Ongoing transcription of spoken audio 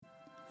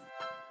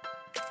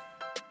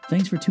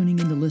Thanks for tuning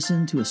in to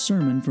listen to a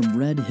sermon from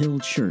Red Hill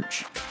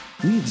Church.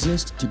 We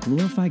exist to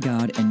glorify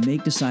God and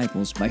make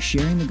disciples by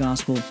sharing the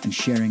gospel and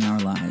sharing our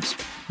lives.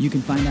 You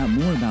can find out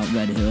more about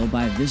Red Hill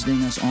by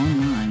visiting us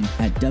online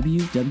at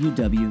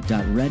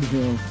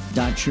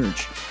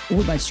www.redhill.church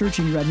or by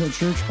searching Red Hill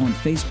Church on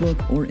Facebook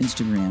or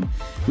Instagram.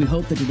 We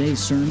hope that today's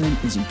sermon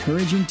is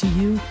encouraging to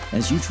you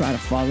as you try to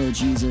follow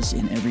Jesus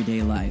in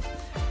everyday life.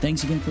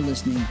 Thanks again for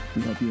listening.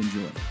 We hope you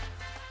enjoy.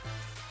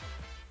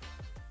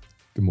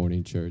 Good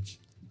morning, church.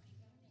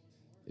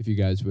 If you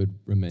guys would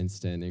remain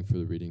standing for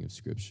the reading of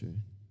Scripture,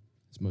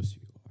 as most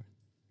of you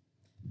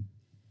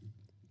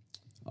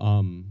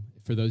are.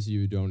 For those of you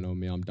who don't know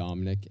me, I'm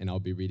Dominic, and I'll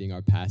be reading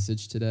our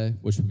passage today,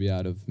 which will be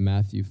out of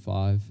Matthew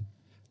 5,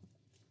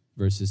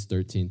 verses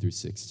 13 through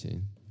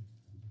 16.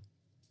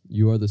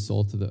 You are the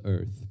salt of the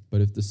earth,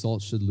 but if the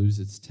salt should lose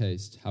its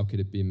taste, how could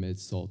it be made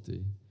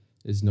salty?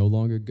 It is no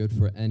longer good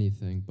for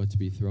anything but to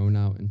be thrown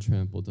out and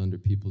trampled under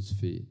people's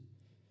feet.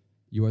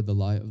 You are the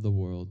light of the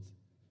world.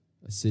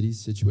 A city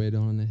situated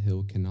on a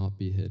hill cannot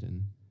be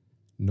hidden.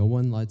 No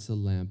one lights a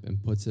lamp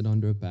and puts it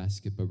under a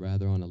basket, but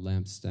rather on a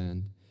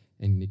lampstand,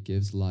 and it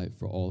gives light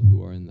for all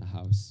who are in the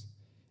house.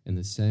 In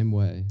the same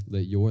way,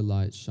 let your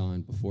light shine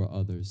before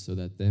others, so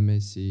that they may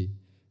see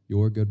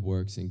your good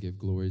works and give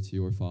glory to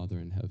your Father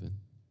in heaven.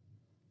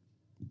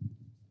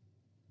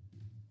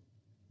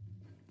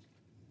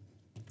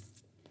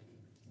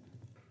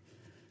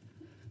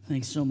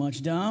 Thanks so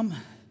much, Dom.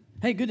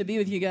 Hey, good to be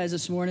with you guys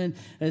this morning.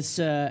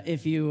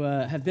 If you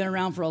have been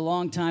around for a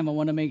long time, I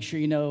want to make sure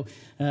you know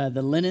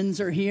the Lennons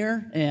are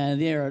here,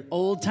 and they are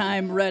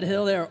old-time Red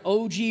Hill. They are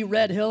OG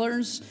Red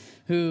Hillers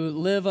who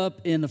live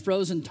up in the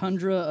frozen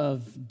tundra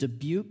of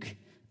Dubuque,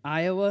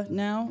 Iowa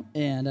now,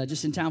 and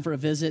just in town for a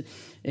visit,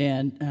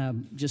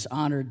 and just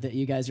honored that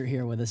you guys are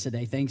here with us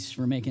today. Thanks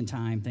for making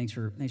time. Thanks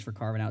for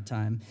carving out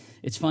time.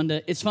 It's fun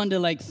to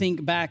like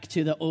think back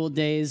to the old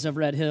days of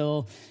Red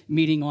Hill,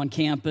 meeting on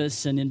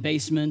campus and in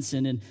basements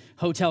and in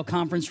hotel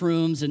conference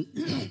rooms and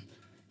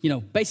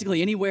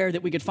basically anywhere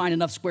that we could find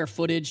enough square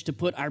footage to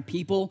put our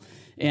people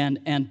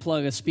and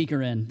plug a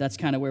speaker in. That's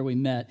kind of where we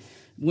met.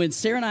 When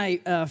Sarah and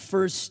I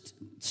first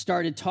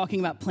started talking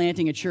about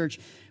planting a church,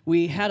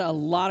 we had a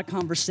lot of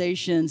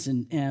conversations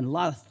and a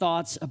lot of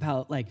thoughts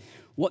about like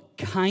what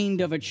kind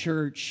of a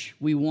church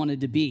we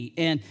wanted to be.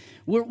 And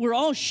we're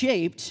all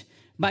shaped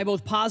by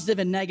both positive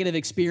and negative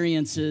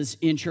experiences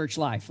in church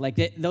life.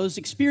 Like those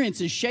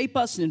experiences shape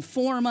us and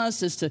inform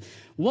us as to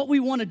what we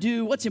want to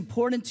do, what's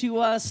important to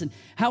us, and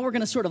how we're going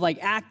to sort of like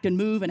act and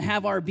move and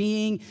have our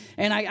being.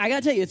 And I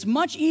got to tell you, it's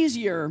much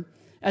easier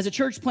as a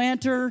church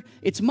planter,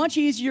 it's much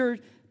easier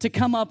to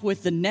come up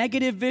with the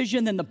negative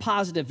vision than the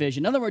positive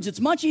vision. In other words, it's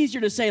much easier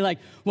to say like,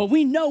 well,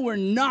 we know we're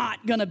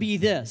not going to be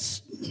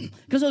this.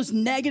 Because those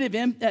negative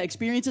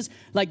experiences,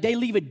 like they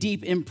leave a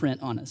deep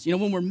imprint on us.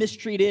 When we're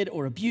mistreated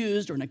or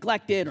abused or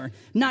neglected or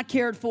not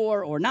cared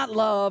for or not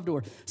loved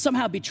or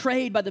somehow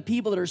betrayed by the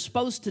people that are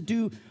supposed to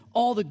do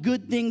all the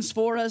good things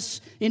for us,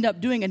 end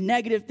up doing a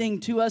negative thing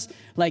to us,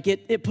 like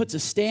it puts a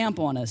stamp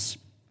on us.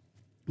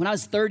 When I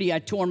was 30, I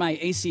tore my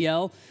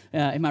ACL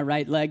in my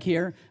right leg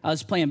here. I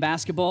was playing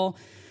basketball.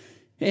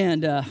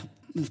 And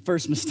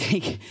first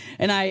mistake,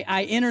 and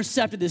I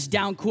intercepted this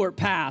down court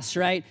pass,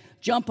 right?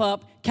 Jump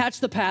up,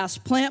 catch the pass,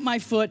 plant my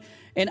foot,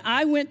 and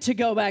I went to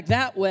go back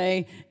that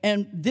way,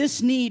 and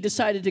this knee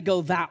decided to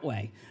go that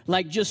way,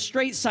 like just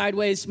straight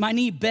sideways. My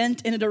knee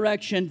bent in a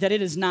direction that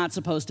it is not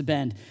supposed to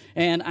bend,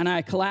 and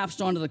I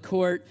collapsed onto the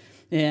court.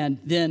 And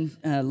then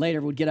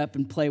later would get up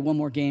and play one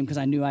more game because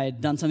I knew I had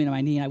done something to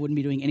my knee and I wouldn't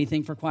be doing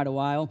anything for quite a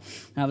while.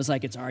 I was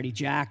like, it's already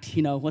jacked.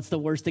 What's the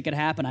worst that could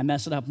happen? I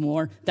mess it up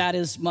more. That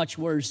is much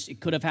worse. It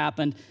could have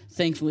happened.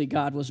 Thankfully,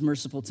 God was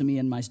merciful to me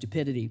in my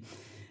stupidity.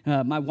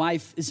 My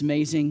wife is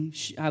amazing.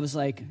 I was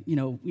like,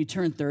 you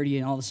turn 30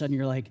 and all of a sudden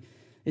you're like,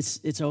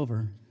 it's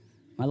over.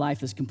 My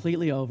life is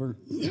completely over.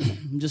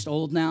 I'm just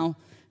old now.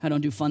 I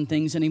don't do fun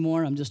things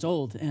anymore. I'm just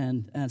old.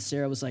 And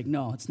Sarah was like,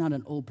 no, it's not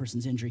an old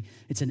person's injury.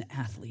 It's an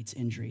athlete's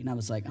injury. And I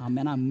was like, oh,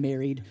 man, I'm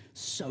married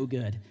so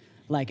good.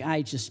 Like,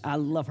 I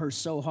love her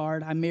so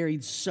hard. I'm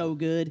married so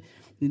good.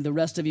 The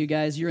rest of you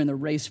guys, you're in the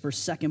race for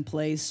second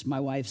place. My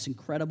wife's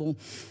incredible.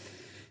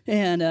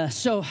 And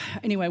so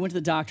anyway, I went to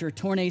the doctor,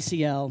 torn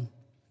ACL,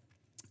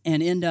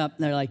 and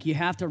they're like, you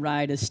have to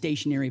ride a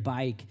stationary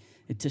bike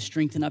to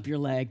strengthen up your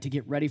leg to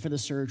get ready for the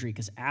surgery,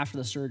 because after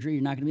the surgery,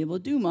 you're not going to be able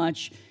to do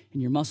much,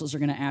 and your muscles are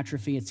going to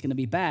atrophy. It's going to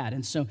be bad.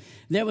 And so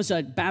there was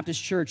a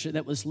Baptist church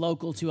that was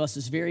local to us,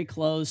 is very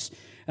close.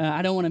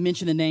 I don't want to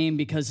mention the name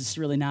because it's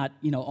really not,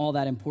 all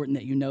that important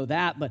that you know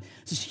that, but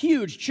it's this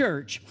huge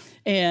church,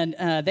 and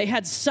they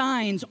had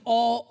signs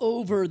all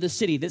over the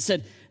city that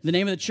said the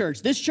name of the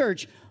church. This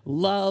church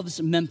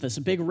loves Memphis,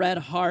 a big red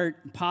heart,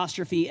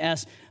 apostrophe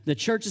S. The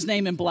church's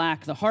name in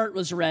black, the heart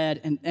was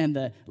red, and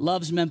the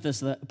loves Memphis,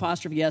 the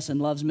apostrophe S and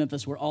loves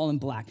Memphis were all in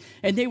black.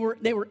 And they were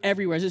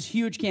everywhere. There's this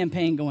huge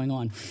campaign going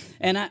on.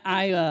 And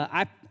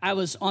I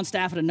was on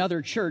staff at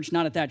another church,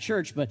 not at that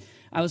church, but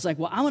I was like,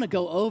 well, I want to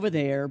go over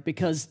there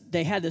because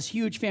they had this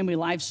huge family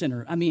life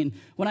center. I mean,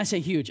 when I say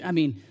huge, I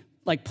mean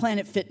like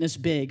Planet Fitness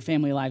big,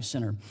 Family Life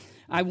Center.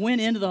 I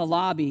went into the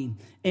lobby,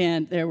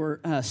 and there were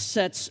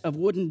sets of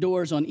wooden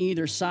doors on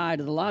either side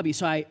of the lobby.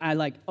 So I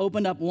like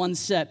opened up one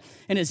set,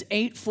 and it's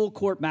 8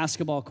 full-court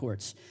basketball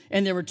courts.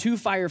 And there were 2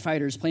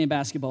 firefighters playing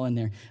basketball in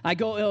there. I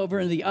go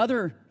over to the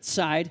other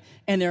side,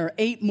 and there are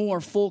 8 more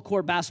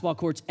full-court basketball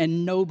courts,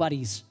 and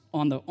nobody's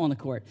on the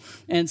court.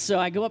 And so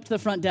I go up to the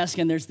front desk,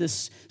 and there's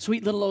this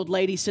sweet little old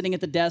lady sitting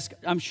at the desk,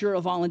 I'm sure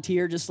a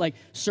volunteer, just like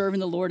serving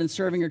the Lord and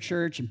serving her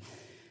church. And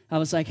I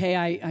was like,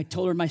 hey, I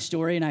told her my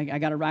story, and I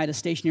got to ride a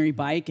stationary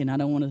bike, and I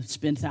don't want to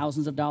spend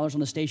thousands of dollars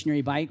on a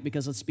stationary bike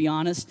because, let's be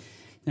honest,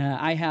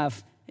 I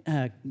have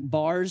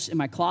bars in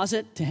my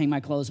closet to hang my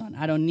clothes on.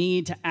 I don't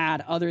need to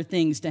add other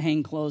things to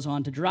hang clothes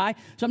on to dry,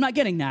 so I'm not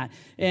getting that.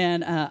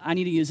 And I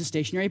need to use a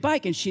stationary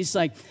bike. And she's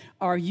like,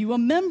 are you a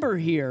member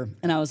here?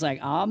 And I was like,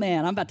 oh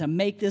man, I'm about to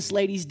make this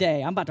lady's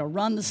day. I'm about to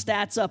run the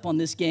stats up on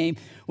this game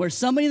where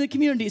somebody in the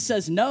community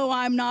says, no,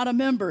 I'm not a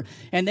member.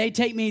 And they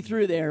take me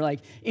through their like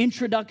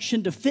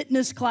introduction to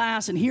fitness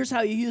class, and here's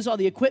how you use all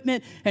the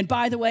equipment. And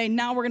by the way,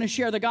 now we're going to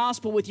share the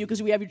gospel with you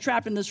because we have you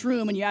trapped in this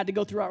room and you had to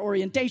go through our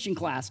orientation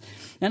class.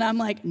 And I'm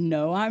like,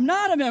 no, I'm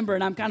not a member.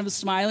 And I'm kind of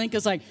smiling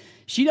because like,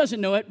 she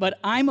doesn't know it, but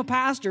I'm a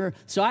pastor,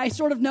 so I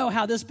sort of know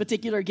how this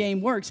particular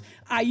game works.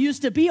 I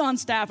used to be on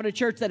staff at a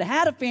church that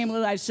had a Family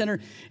Life Center,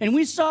 and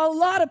we saw a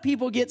lot of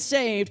people get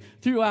saved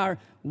through our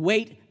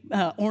weight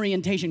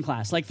orientation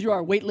class, like through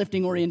our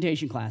weightlifting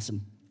orientation class.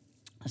 And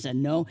I said,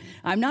 no,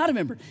 I'm not a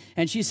member.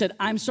 And she said,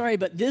 I'm sorry,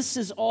 but this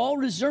is all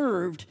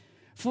reserved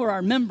for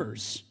our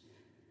members.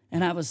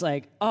 And I was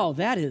like, oh,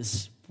 that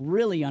is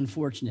really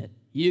unfortunate.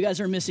 You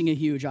guys are missing a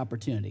huge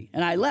opportunity.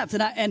 And I left.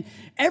 And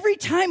every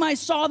time I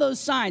saw those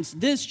signs,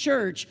 this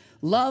church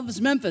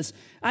loves Memphis,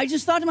 I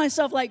just thought to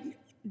myself, like,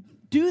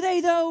 do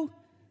they though?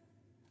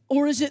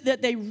 Or is it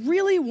that they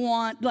really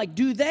want, like,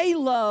 do they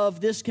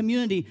love this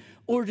community?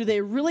 Or do they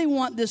really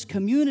want this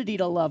community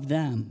to love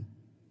them?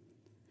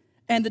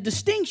 And the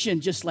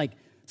distinction just like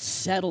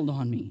settled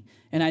on me.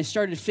 And I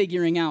started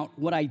figuring out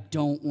what I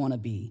don't want to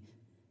be.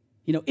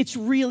 You know, it's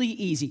really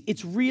easy.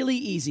 It's really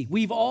easy.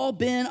 We've all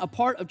been a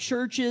part of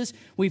churches.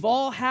 We've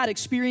all had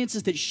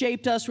experiences that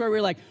shaped us where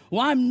we're like,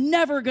 well, I'm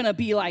never going to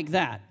be like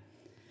that.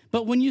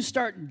 But when you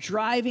start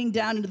driving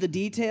down into the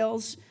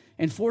details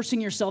and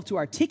forcing yourself to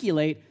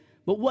articulate,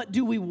 but what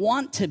do we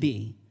want to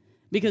be?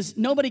 Because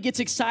nobody gets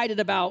excited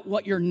about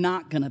what you're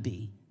not going to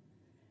be.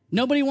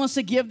 Nobody wants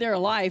to give their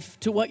life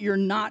to what you're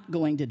not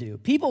going to do.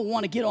 People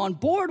want to get on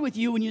board with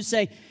you when you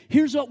say,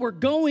 here's what we're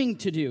going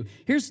to do.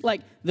 Here's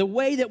like the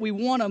way that we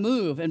want to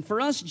move. And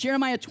for us,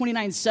 Jeremiah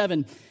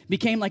 29:7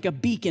 became like a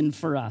beacon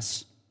for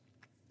us.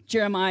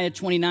 Jeremiah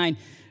 29,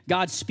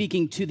 God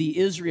speaking to the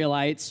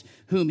Israelites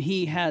whom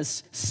he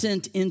has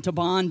sent into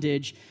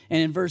bondage.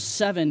 And in verse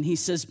 7, he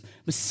says,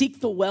 seek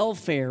the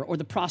welfare or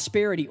the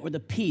prosperity or the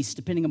peace,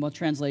 depending on what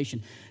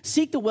translation.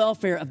 Seek the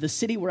welfare of the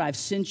city where I've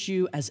sent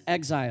you as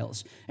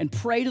exiles and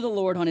pray to the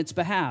Lord on its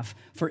behalf.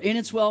 For in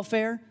its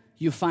welfare,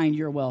 you find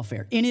your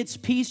welfare. In its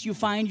peace, you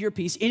find your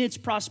peace. In its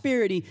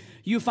prosperity,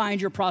 you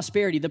find your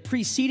prosperity. The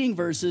preceding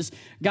verses,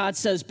 God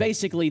says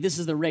basically, this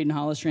is the Raiden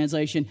Hollis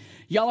translation,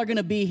 y'all are going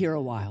to be here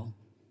a while.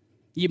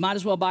 You might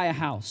as well buy a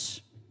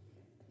house.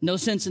 No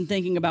sense in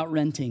thinking about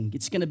renting.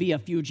 It's going to be a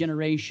few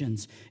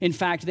generations. In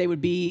fact, they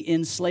would be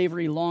in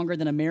slavery longer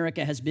than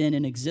America has been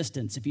in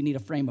existence, if you need a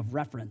frame of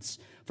reference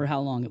for how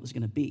long it was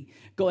going to be.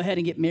 Go ahead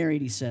and get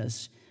married, he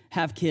says.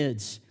 Have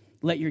kids.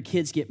 Let your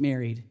kids get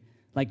married.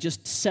 Like,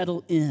 just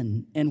settle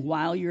in. And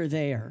while you're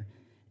there,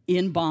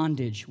 in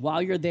bondage,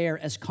 while you're there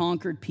as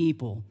conquered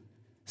people,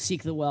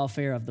 seek the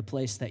welfare of the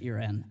place that you're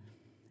in.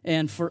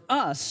 And for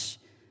us,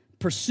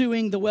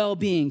 pursuing the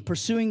well-being,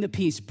 pursuing the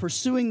peace,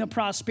 pursuing the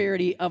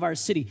prosperity of our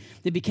city.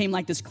 It became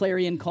like this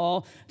clarion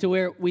call to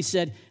where we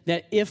said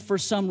that if for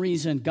some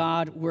reason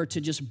God were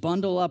to just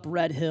bundle up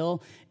Red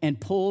Hill and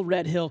pull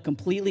Red Hill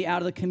completely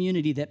out of the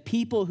community, that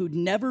people who'd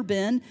never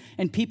been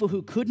and people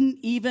who couldn't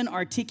even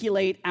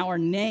articulate our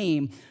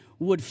name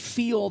would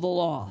feel the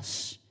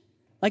loss.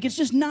 Like, it's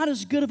just not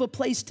as good of a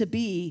place to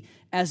be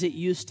as it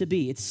used to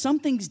be.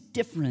 Something's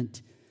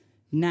different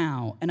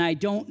now, and I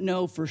don't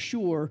know for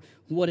sure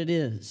what it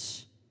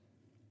is.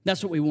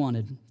 That's what we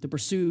wanted, to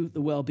pursue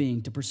the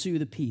well-being, to pursue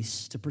the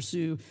peace, to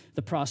pursue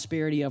the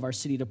prosperity of our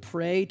city, to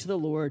pray to the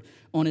Lord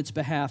on its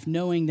behalf,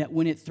 knowing that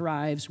when it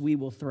thrives, we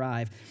will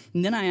thrive.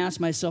 And then I asked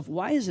myself,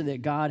 why is it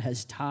that God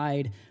has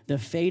tied the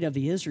fate of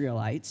the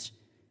Israelites?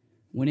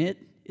 When it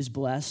is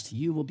blessed,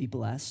 you will be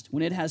blessed.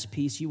 When it has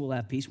peace, you will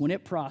have peace. When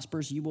it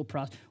prospers, you will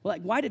prosper. Well,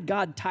 like, why did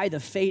God tie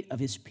the fate of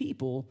his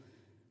people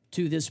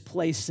to this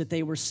place that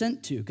they were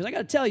sent to? Because I got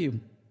to tell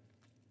you,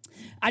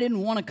 I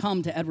didn't want to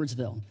come to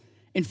Edwardsville.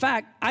 In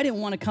fact, I didn't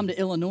want to come to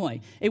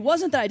Illinois. It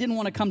wasn't that I didn't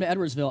want to come to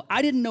Edwardsville.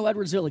 I didn't know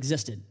Edwardsville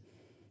existed.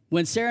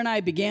 When Sarah and I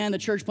began the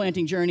church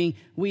planting journey,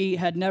 we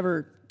had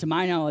never, to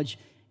my knowledge,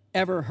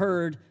 ever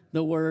heard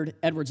the word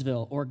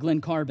Edwardsville or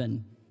Glen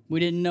Carbon We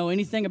didn't know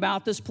anything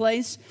about this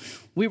place.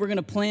 We were going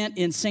to plant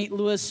in St.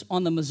 Louis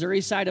on the Missouri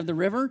side of the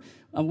river.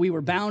 We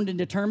were bound and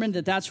determined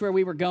that that's where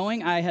we were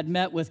going. I had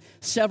met with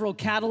several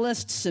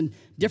catalysts and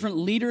different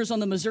leaders on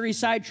the Missouri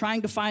side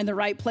trying to find the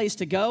right place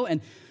to go. And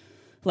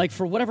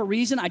for whatever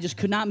reason, I just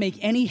could not make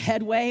any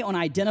headway on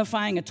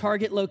identifying a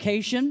target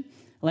location,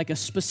 like a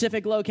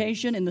specific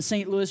location in the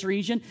St. Louis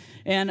region.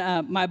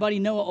 And my buddy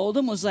Noah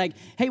Oldham was like,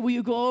 hey, will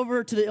you go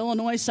over to the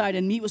Illinois side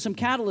and meet with some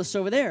catalysts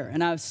over there?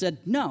 And I said,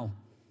 no.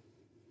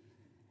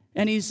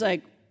 And he's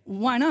like,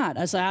 why not?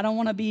 I said, I don't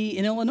want to be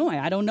in Illinois.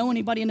 I don't know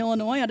anybody in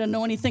Illinois. I don't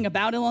know anything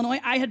about Illinois.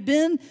 I had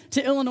been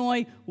to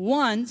Illinois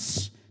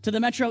once, to the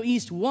Metro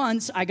East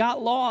once. I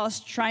got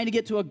lost trying to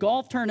get to a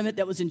golf tournament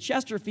that was in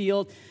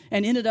Chesterfield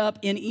and ended up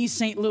in East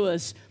St.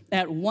 Louis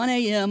at 1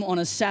 a.m. on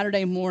a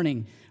Saturday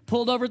morning.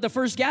 Pulled over at the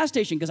first gas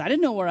station because I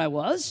didn't know where I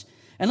was.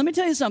 And let me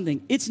tell you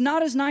something. It's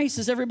not as nice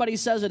as everybody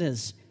says it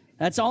is.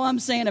 That's all I'm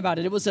saying about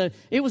it. It was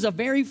a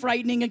very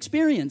frightening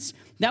experience.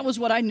 That was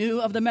what I knew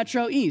of the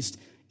Metro East.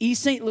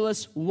 East St.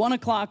 Louis, 1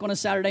 o'clock on a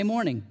Saturday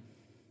morning.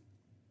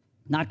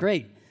 Not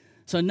great.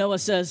 So Noah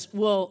says,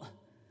 well,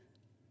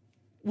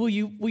 will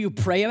you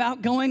pray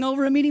about going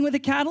over a meeting with a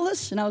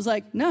catalyst? And I was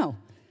like, no.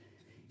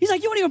 He's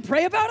like, you won't even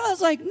pray about it? I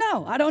was like,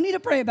 no, I don't need to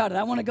pray about it.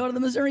 I want to go to the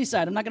Missouri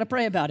side. I'm not going to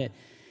pray about it.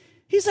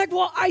 He's like,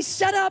 well, I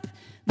set up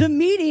the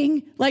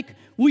meeting.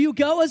 Will you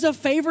go as a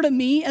favor to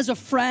me, as a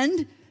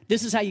friend?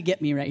 This is how you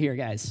get me right here,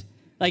 guys.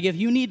 If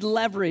you need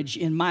leverage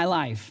in my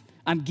life,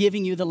 I'm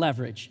giving you the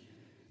leverage.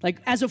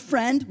 As a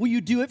friend, will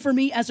you do it for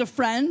me as a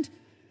friend?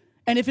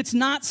 And if it's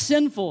not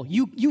sinful,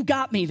 you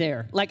got me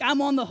there.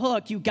 I'm on the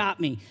hook, you got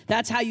me.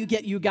 That's how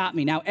you got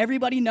me. Now,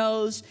 everybody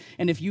knows,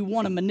 and if you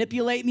want to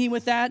manipulate me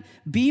with that,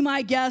 be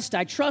my guest.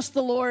 I trust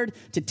the Lord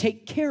to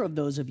take care of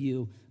those of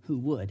you who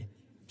would.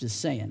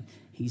 Just saying.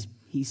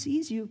 He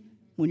sees you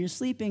when you're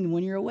sleeping,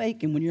 when you're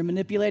awake, and when you're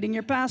manipulating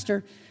your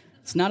pastor.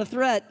 It's not a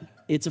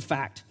threat. It's a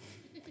fact.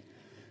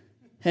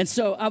 And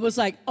so I was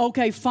like,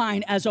 okay,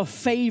 fine. As a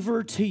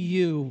favor to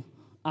you,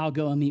 I'll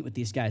go and meet with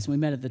these guys. And we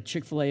met at the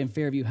Chick-fil-A in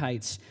Fairview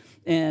Heights.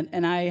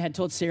 And I had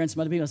told Sarah and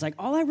some other people, I was like,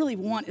 all I really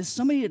want is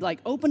somebody to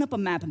open up a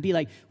map and be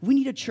like, we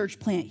need a church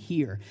plant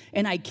here.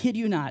 And I kid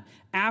you not,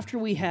 after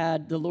we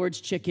had the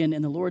Lord's chicken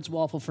and the Lord's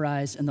waffle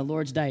fries and the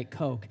Lord's Diet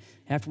Coke,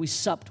 after we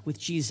supped with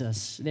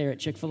Jesus there at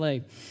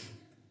Chick-fil-A,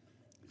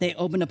 they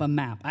opened up a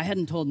map. I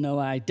hadn't told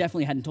Noah. I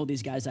definitely hadn't told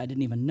these guys I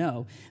didn't even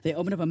know. They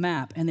opened up a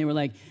map, and they were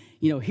like,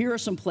 here are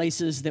some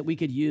places that we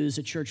could use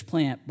a church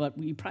plant, but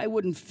we probably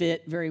wouldn't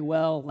fit very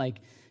well,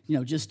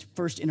 just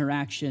first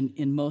interaction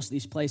in most of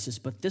these places.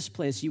 But this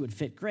place, you would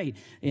fit great.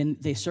 And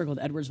they circled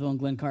Edwardsville and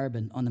Glen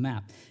Carbon on the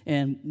map.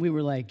 And we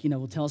were like,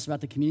 well, tell us about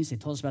the community. They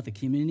told us about the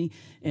community.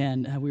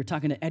 And we were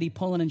talking to Eddie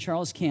Pullen and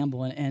Charles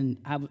Campbell. And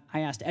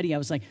I asked Eddie, I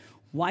was like,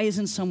 why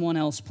isn't someone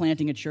else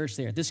planting a church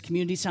there? This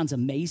community sounds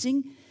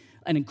amazing.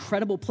 An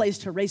incredible place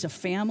to raise a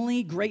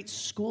family, great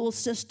school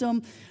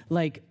system,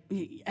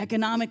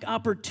 economic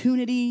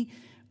opportunity.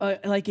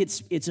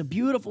 It's a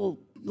beautiful,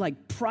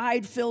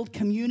 pride-filled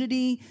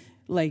community,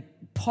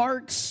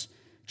 parks,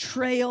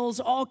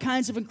 trails, all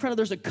kinds of incredible.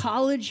 There's a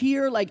college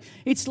here.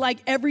 It's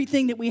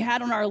everything that we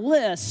had on our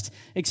list,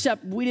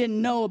 except we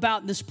didn't know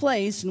about this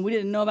place, and we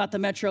didn't know about the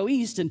Metro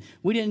East, and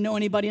we didn't know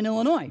anybody in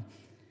Illinois.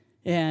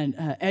 And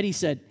Eddie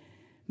said,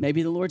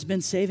 maybe the Lord's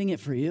been saving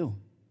it for you.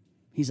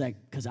 He's like,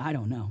 because I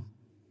don't know.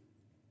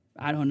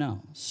 I don't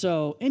know.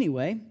 So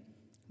anyway,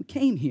 we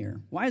came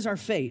here. Why is our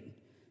fate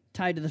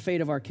tied to the fate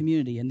of our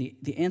community? And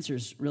the answer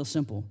is real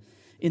simple.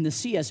 In the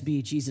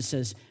CSB, Jesus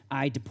says,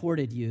 I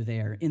deported you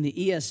there. In the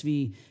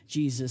ESV,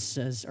 Jesus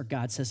says, or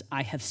God says,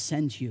 I have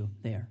sent you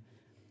there.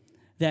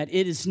 That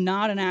it is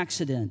not an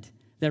accident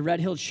that Red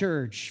Hill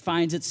Church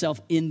finds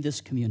itself in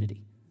this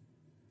community.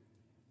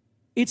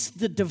 It's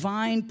the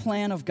divine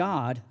plan of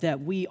God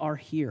that we are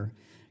here.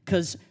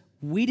 Because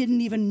we didn't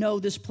even know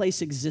this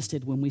place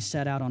existed when we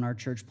set out on our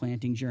church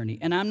planting journey.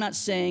 And I'm not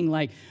saying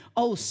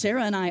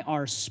Sarah and I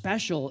are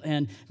special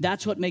and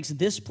that's what makes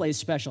this place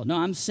special. No,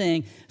 I'm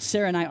saying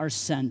Sarah and I are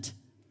sent.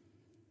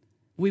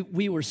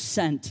 We were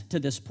sent to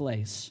this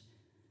place.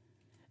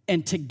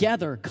 And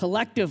together,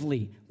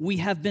 collectively, we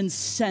have been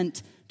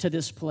sent to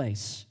this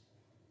place.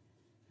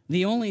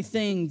 The only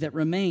thing that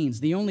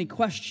remains, the only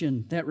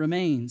question that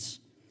remains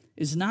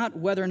is not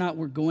whether or not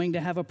we're going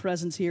to have a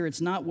presence here. It's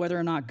not whether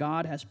or not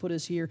God has put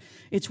us here.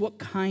 It's what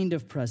kind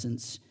of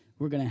presence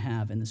we're going to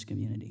have in this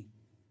community.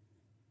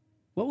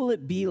 What will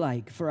it be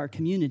like for our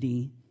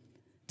community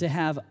to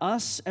have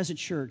us as a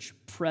church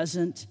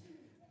present,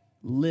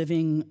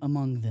 living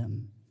among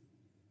them,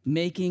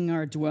 making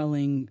our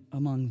dwelling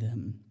among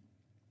them?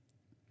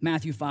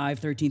 Matthew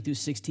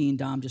 5:13-16,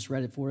 Dom just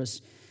read it for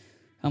us.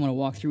 I'm going to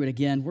walk through it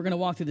again. We're going to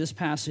walk through this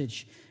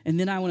passage, and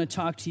then I want to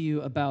talk to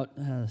you about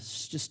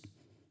just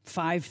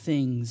 5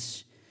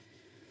 things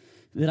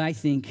that I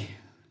think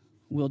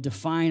will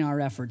define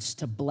our efforts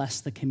to bless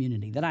the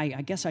community. That I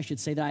guess I should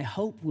say that I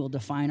hope will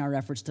define our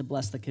efforts to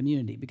bless the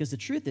community. Because the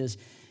truth is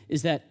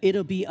that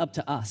it'll be up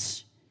to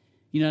us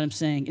You know what I'm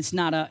saying? It's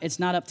not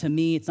up to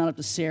me. It's not up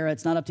to Sarah.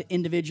 It's not up to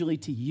individually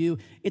to you.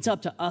 It's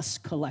up to us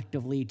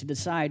collectively to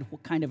decide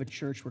what kind of a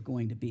church we're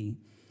going to be.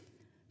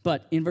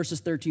 But in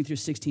verses 13 through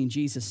 16,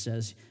 Jesus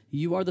says,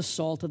 you are the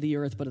salt of the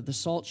earth, but if the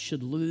salt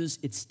should lose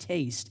its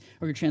taste,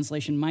 or your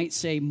translation might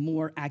say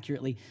more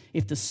accurately,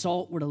 if the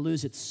salt were to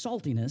lose its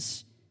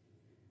saltiness,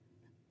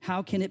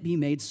 how can it be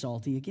made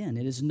salty again?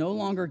 It is no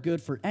longer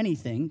good for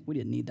anything. We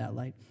didn't need that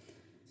light.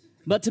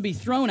 But to be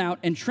thrown out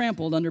and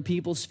trampled under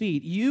people's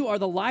feet. You are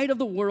the light of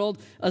the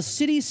world. A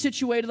city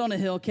situated on a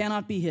hill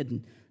cannot be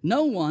hidden.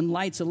 No one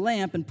lights a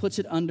lamp and puts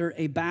it under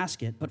a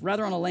basket, but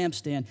rather on a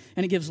lampstand,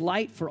 and it gives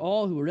light for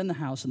all who are in the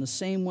house. In the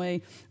same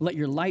way, let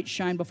your light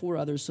shine before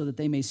others so that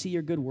they may see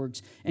your good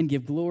works and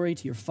give glory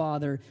to your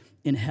Father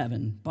in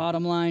heaven.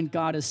 Bottom line,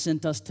 God has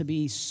sent us to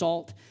be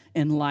salt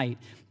and light.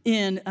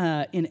 In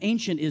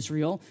ancient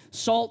Israel,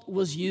 salt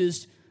was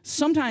used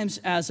sometimes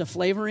as a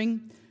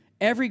flavoring,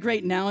 every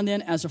great now and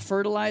then as a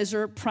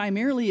fertilizer.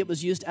 Primarily, it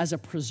was used as a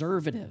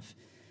preservative.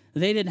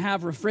 They didn't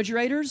have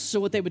refrigerators, so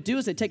what they would do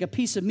is they'd take a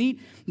piece of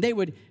meat, they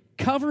would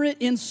cover it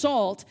in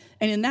salt,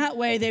 and in that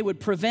way, they would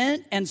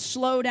prevent and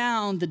slow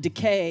down the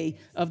decay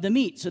of the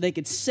meat, so they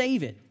could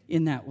save it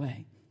in that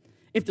way.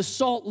 If the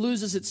salt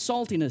loses its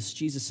saltiness,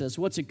 Jesus says,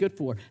 what's it good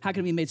for? How can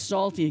it be made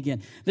salty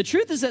again? The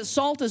truth is that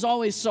salt is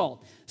always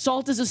salt.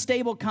 Salt is a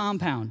stable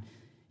compound.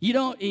 You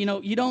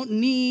don't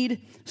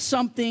need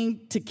something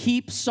to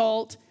keep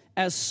salt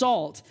as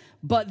salt.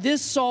 But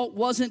this salt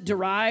wasn't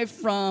derived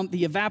from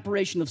the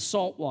evaporation of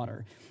salt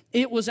water.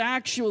 It was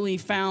actually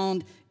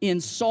found in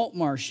salt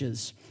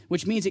marshes,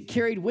 which means it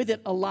carried with it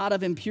a lot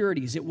of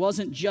impurities. It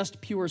wasn't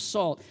just pure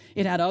salt.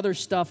 It had other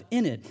stuff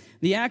in it.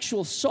 The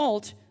actual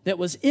salt that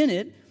was in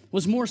it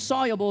was more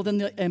soluble than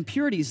the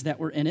impurities that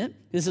were in it.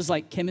 This is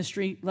like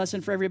chemistry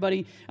lesson for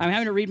everybody. I'm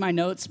having to read my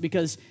notes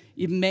because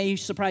it may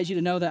surprise you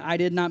to know that I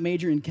did not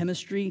major in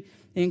chemistry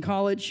in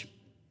college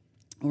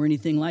or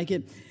anything like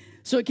it.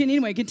 So it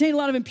contained a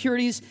lot of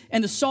impurities,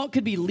 and the salt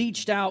could be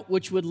leached out,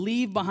 which would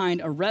leave behind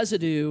a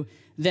residue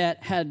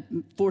that had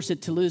forced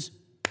it to lose.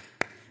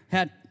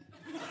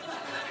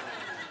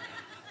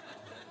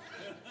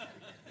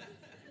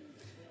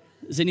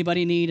 Does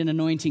anybody need an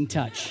anointing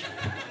touch?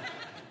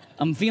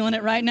 I'm feeling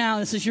it right now.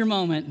 This is your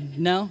moment.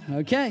 No?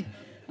 Okay.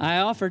 I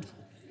offered.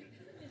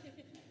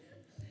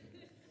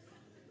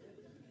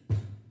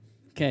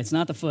 Okay, it's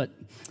not the foot.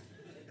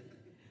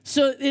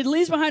 So it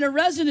leaves behind a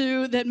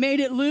residue that made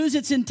it lose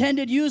its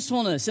intended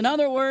usefulness. In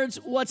other words,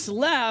 what's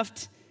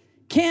left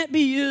can't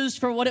be used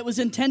for what it was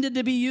intended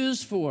to be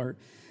used for.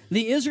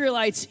 The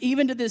Israelites,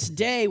 even to this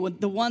day,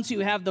 the ones who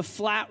have the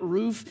flat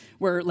roof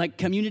where like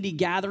community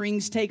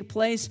gatherings take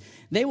place,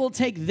 they will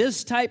take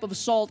this type of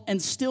salt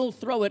and still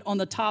throw it on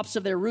the tops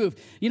of their roof.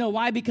 You know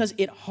why? Because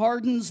it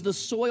hardens the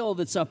soil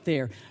that's up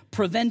there,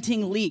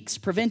 preventing leaks,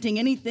 preventing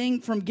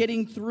anything from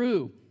getting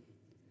through.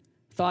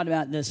 Thought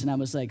about this and I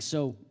was like,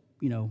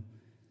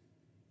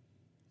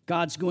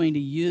 God's going to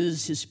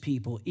use his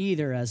people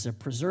either as a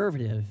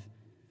preservative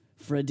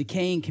for a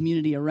decaying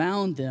community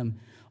around them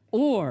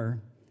or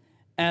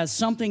as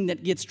something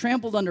that gets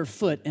trampled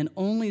underfoot and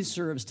only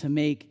serves to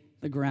make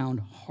the ground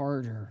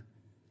harder.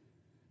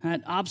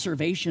 And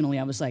observationally,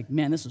 I was like,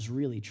 man, this is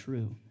really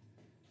true.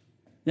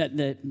 That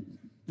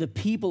the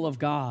people of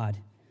God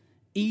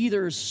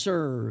either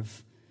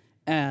serve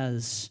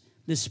as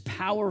this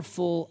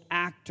powerful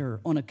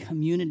actor on a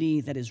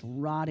community that is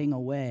rotting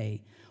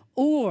away,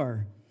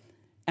 or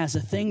as a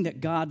thing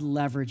that God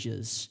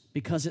leverages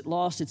because it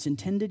lost its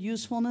intended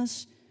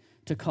usefulness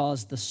to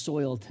cause the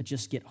soil to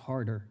just get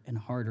harder and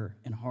harder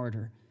and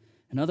harder.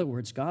 In other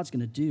words, God's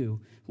going to do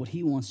what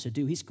he wants to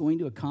do. He's going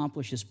to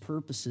accomplish his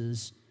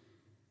purposes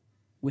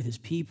with his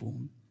people.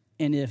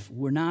 And if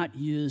we're not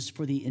used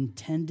for the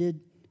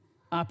intended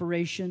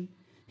operation,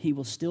 he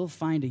will still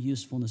find a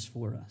usefulness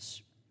for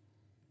us.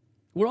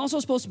 We're also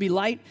supposed to be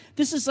light.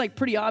 This is like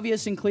pretty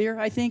obvious and clear,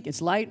 I think.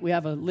 It's light. We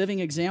have a living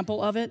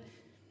example of it.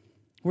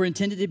 We're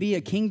intended to be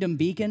a kingdom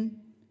beacon,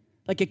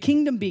 like a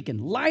kingdom beacon,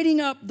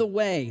 lighting up the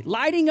way,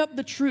 lighting up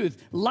the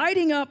truth,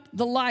 lighting up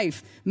the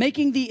life,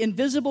 making the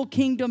invisible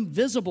kingdom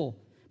visible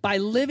by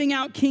living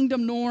out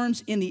kingdom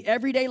norms in the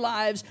everyday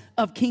lives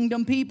of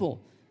kingdom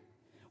people.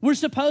 We're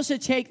supposed to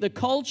take the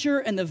culture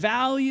and the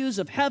values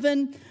of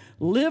heaven,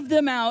 live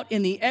them out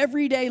in the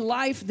everyday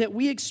life that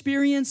we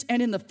experience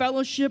and in the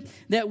fellowship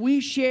that we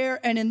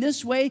share. And in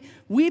this way,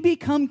 we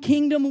become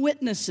kingdom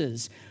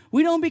witnesses.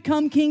 We don't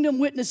become kingdom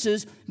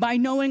witnesses by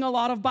knowing a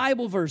lot of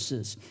Bible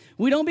verses.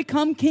 We don't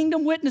become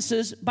kingdom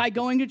witnesses by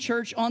going to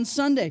church on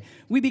Sunday.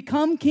 We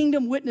become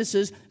kingdom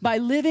witnesses by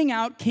living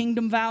out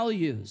kingdom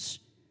values.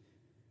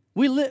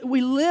 We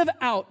live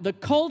out the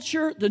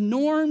culture, the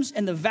norms,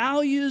 and the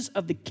values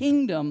of the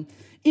kingdom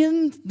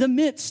in the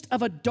midst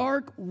of a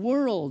dark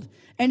world.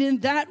 And in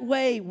that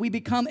way, we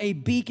become a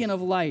beacon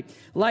of light.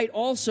 Light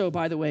also,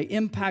 by the way,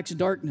 impacts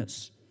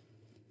darkness.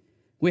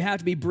 We have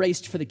to be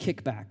braced for the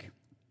kickback.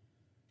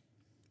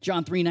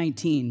 John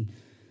 3:19,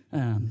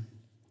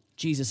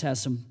 Jesus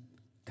has some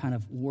kind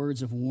of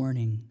words of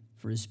warning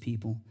for his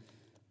people.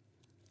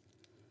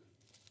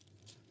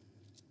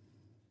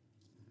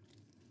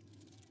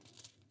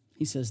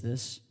 he says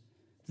this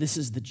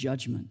is the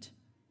judgment.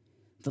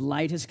 The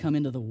light has come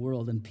into the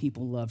world, and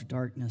people loved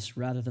darkness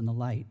rather than the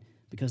light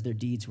because their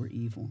deeds were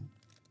evil.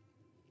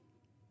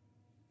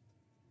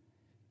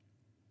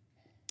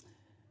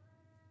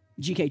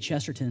 G.K.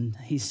 Chesterton,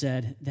 he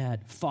said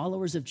that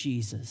followers of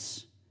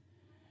Jesus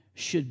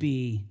should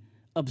be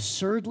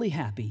absurdly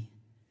happy,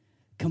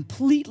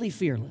 completely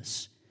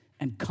fearless,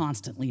 and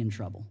constantly in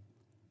trouble.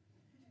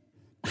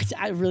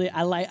 I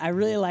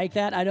really like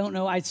that. I don't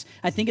know. I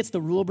think it's the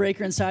rule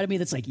breaker inside of me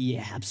that's like,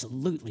 yeah,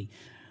 absolutely.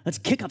 Let's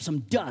kick up some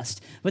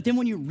dust. But then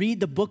when you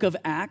read the book of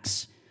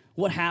Acts,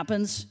 what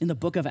happens in the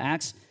book of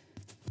Acts?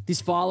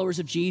 These followers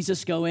of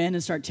Jesus go in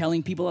and start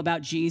telling people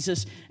about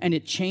Jesus, and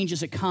it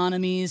changes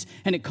economies,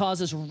 and it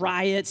causes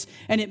riots,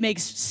 and it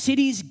makes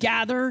cities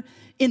gather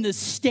in the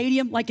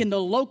stadium, like in the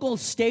local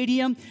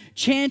stadium,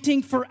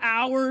 chanting for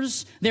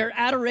hours their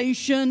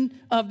adoration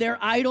of their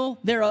idol,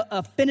 their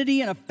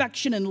affinity and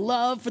affection and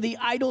love for the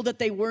idol that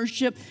they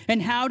worship.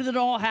 And how did it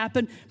all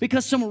happen?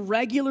 Because some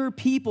regular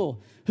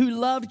people who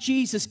loved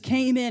Jesus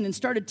came in and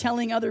started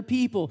telling other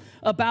people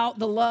about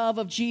the love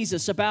of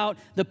Jesus, about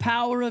the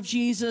power of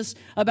Jesus,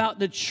 about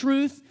the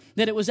truth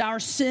that it was our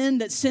sin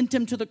that sent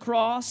him to the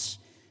cross,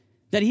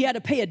 that he had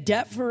to pay a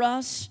debt for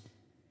us,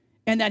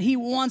 and that he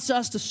wants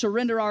us to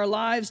surrender our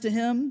lives to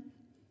him.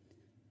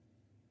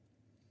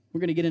 We're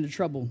going to get into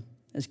trouble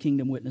as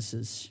kingdom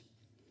witnesses.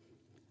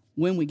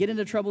 When we get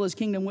into trouble as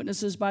kingdom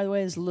witnesses, by the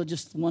way, is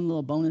just one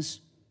little bonus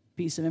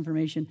piece of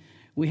information.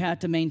 We have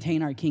to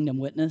maintain our kingdom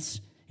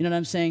witness. You know what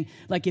I'm saying?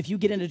 Like if you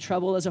get into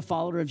trouble as a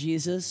follower of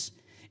Jesus,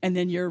 and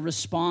then your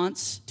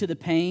response to the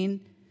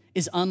pain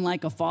is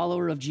unlike a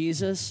follower of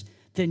Jesus,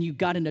 then you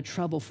got into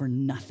trouble for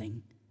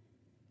nothing.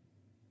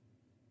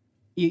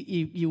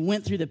 You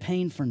went through the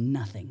pain for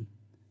nothing.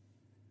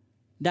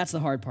 That's the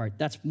hard part.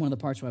 That's one of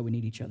the parts why we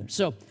need each other.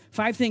 So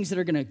 5 things that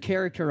are going to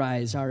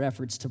characterize our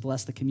efforts to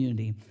bless the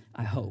community,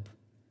 I hope.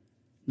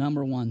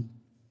 Number 1,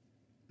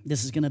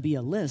 this is going to be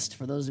a list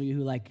for those of you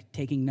who like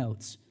taking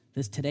notes.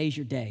 Today's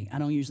your day. I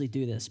don't usually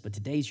do this, but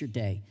today's your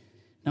day.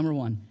 Number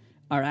 1,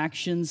 our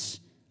actions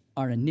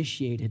are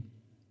initiated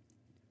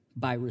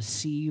by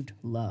received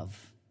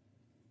love.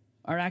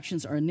 Our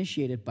actions are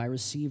initiated by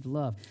received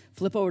love.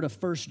 Flip over to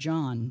 1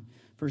 John.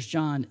 1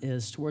 John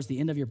is towards the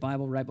end of your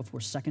Bible, right before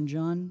 2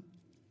 John.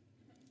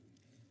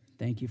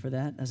 Thank you for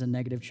that. As a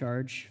negative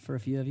charge for a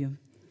few of you.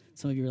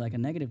 Some of you are like, a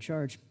negative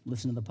charge?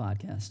 Listen to the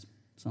podcast.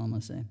 That's all I'm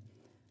going to say.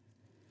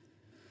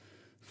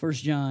 1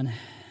 John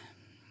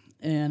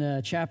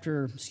and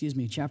chapter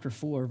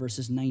 4,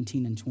 verses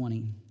 19 and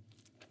 20.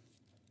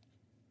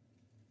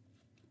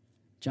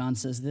 John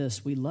says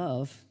this, we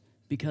love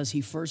because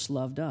he first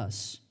loved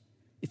us.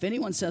 If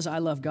anyone says, I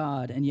love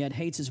God, and yet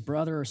hates his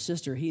brother or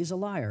sister, he is a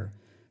liar.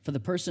 For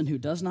the person who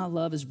does not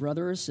love his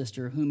brother or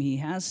sister whom he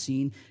has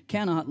seen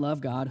cannot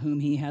love God whom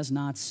he has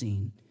not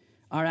seen.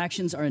 Our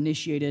actions are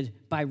initiated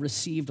by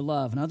received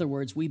love. In other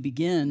words, we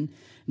begin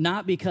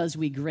not because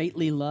we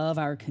greatly love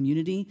our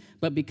community,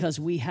 but because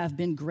we have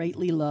been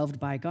greatly loved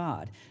by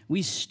God.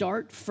 We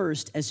start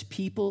first as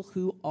people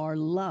who are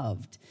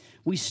loved.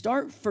 We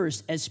start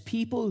first as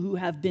people who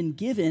have been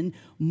given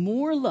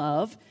more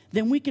love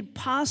than we could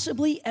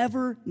possibly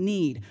ever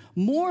need,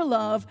 more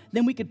love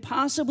than we could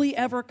possibly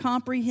ever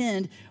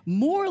comprehend,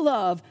 more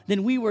love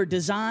than we were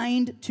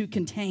designed to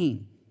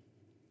contain.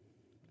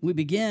 We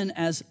begin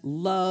as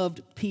loved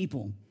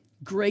people,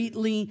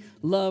 greatly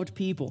loved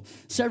people.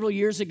 Several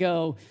years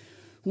ago,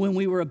 when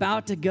we were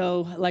about to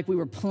go, like we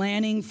were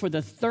planning for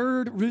the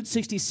 3rd Route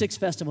 66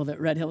 festival that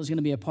Red Hill was going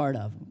to be a part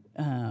of.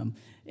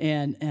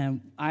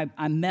 And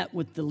I met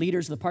with the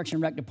leaders of the Parks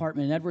and Rec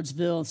department in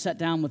Edwardsville, sat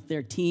down with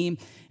their team,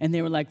 and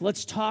they were like,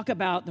 let's talk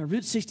about the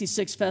Route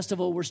 66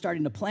 festival. We're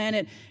starting to plan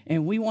it,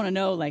 and we want to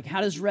know, like,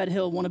 how does Red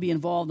Hill want to be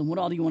involved, and what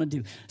all do you want to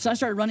do? So I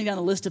started running down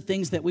a list of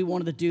things that we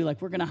wanted to do,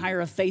 like we're going to hire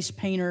a face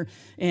painter,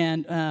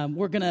 and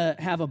we're going to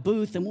have a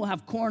booth, and we'll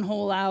have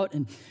cornhole out,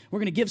 and we're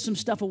going to give some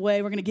stuff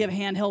away. We're going to give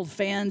handheld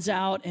fans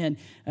out, and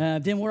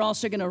then we're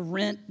also going to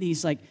rent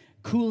these, like,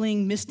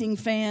 cooling misting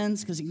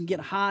fans because it can get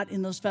hot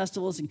in those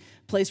festivals, a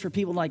place for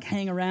people to like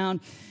hang around.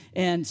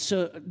 And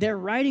so they're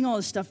writing all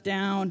this stuff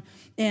down,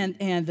 and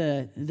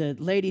the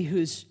lady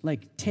who's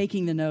like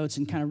taking the notes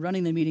and kind of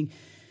running the meeting,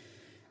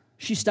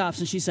 she stops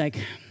and she's like,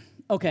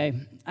 okay,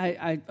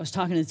 I was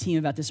talking to the team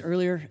about this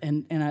earlier,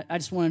 and I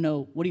just want to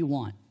know, what do you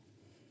want?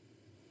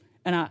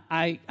 And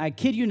I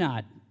kid you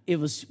not, it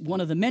was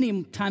one of the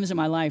many times in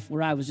my life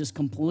where I was just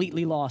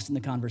completely lost in the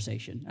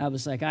conversation. I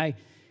was like,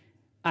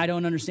 I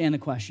don't understand the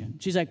question.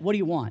 She's like, what do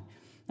you want?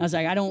 I was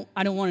like, I don't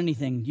want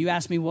anything. You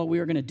asked me what we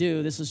were going to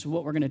do. This is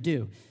what we're going to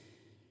do.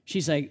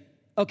 She's like,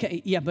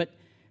 okay, yeah, but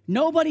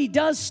nobody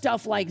does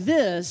stuff like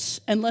this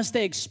unless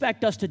they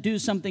expect us to do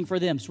something for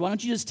them. So why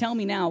don't you just tell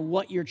me now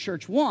what your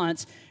church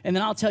wants, and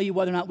then I'll tell you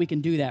whether or not we can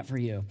do that for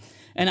you.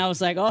 And I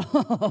was like,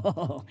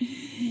 oh,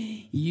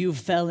 you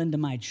fell into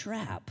my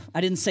trap.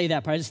 I didn't say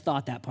that part. I just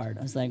thought that part.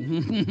 I was like,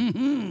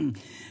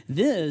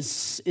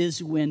 this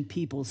is when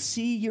people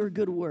see your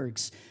good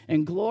works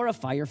and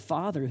glorify your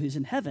Father who's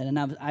in heaven. And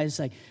I was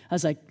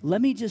like,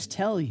 let me just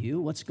tell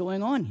you what's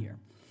going on here.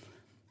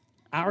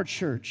 Our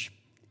church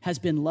has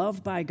been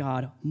loved by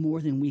God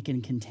more than we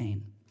can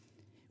contain.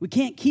 We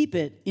can't keep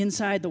it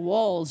inside the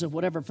walls of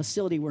whatever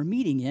facility we're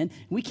meeting in.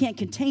 We can't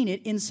contain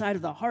it inside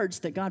of the hearts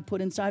that God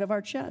put inside of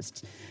our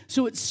chests.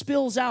 So it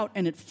spills out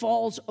and it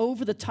falls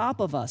over the top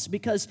of us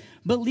because,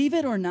 believe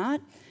it or not,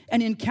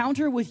 an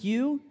encounter with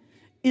you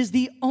is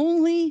the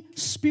only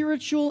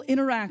spiritual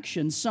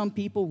interaction some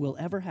people will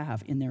ever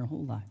have in their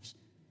whole lives.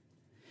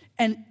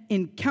 An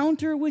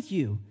encounter with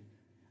you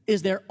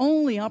is their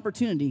only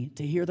opportunity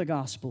to hear the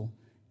gospel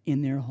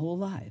in their whole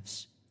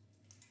lives.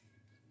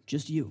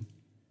 Just you.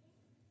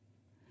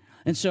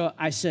 And so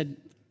I said,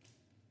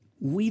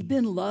 we've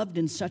been loved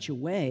in such a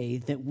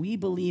way that we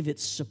believe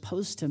it's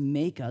supposed to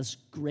make us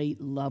great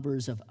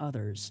lovers of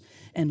others.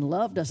 And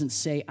love doesn't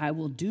say, I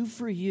will do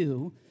for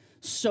you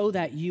so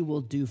that you will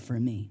do for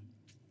me.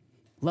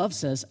 Love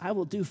says, I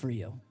will do for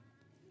you.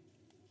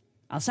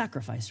 I'll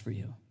sacrifice for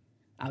you.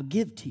 I'll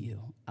give to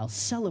you. I'll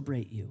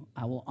celebrate you.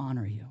 I will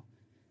honor you.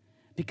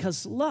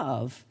 Because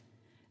love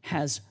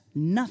has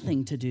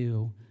nothing to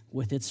do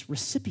with its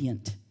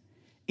recipient.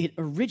 It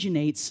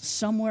originates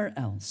somewhere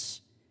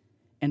else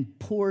and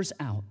pours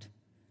out.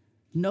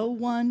 No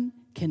one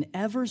can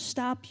ever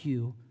stop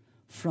you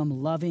from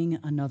loving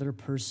another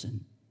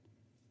person.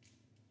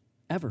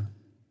 Ever.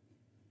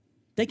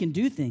 They can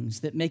do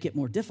things that make it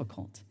more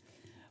difficult.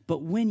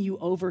 But when you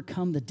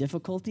overcome the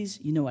difficulties,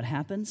 you know what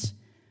happens?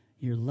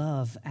 Your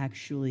love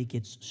actually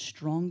gets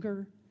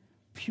stronger,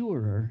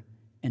 purer,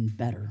 and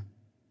better.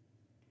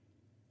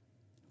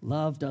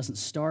 Love doesn't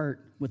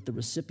start with the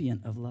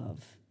recipient of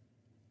love.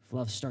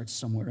 Love starts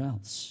somewhere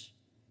else.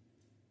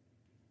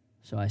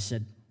 So I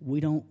said, we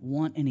don't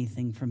want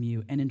anything from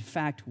you. And in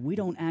fact, we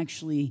don't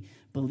actually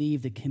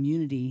believe the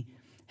community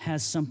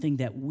has something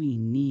that we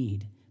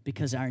need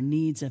because our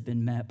needs have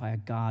been met by a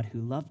God who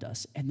loved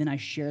us. And then I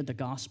shared the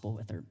gospel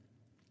with her.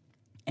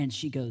 And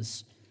she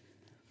goes,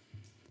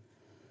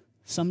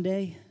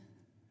 someday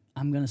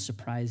I'm going to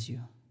surprise you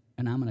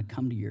and I'm going to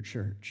come to your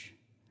church.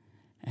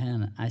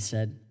 And I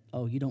said,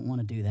 oh, you don't want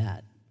to do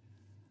that.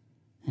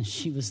 And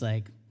she was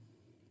like,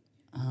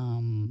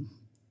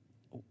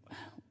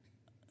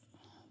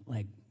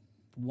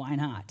 why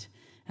not?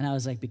 And I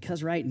was like,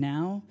 because right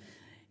now,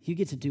 you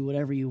get to do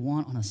whatever you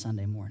want on a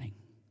Sunday morning.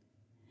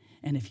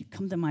 And if you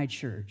come to my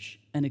church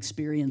and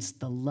experience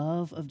the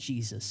love of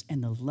Jesus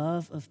and the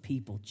love of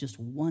people just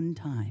one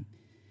time,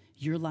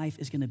 your life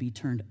is going to be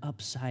turned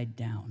upside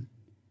down.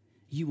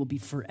 You will be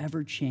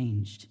forever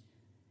changed.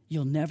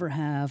 You'll never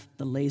have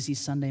the lazy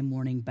Sunday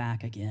morning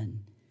back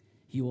again.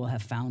 You will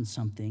have found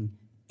something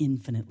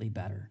infinitely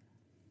better.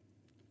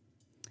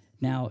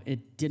 Now,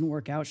 it didn't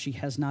work out. She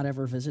has not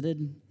ever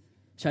visited.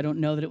 So I don't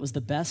know that it was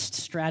the best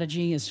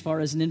strategy as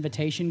far as an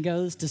invitation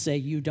goes to say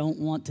you don't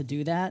want to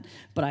do that,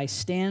 but I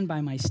stand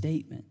by my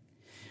statement.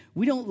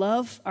 We don't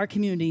love our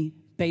community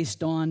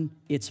based on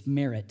its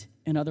merit.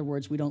 In other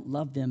words, we don't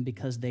love them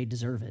because they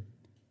deserve it.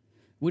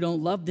 We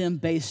don't love them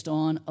based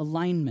on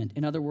alignment.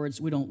 In other words,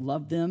 we don't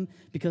love them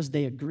because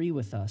they agree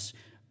with us.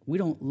 We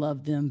don't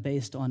love them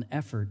based on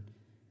effort.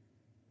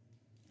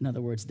 In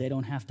other words, they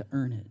don't have to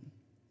earn it.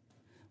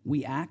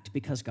 We act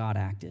because God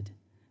acted.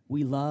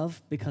 We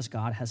love because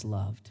God has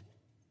loved.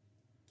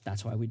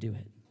 That's why we do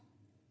it.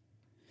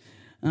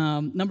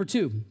 Number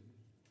 2.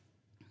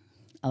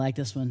 I like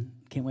this one.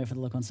 Can't wait for the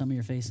look on some of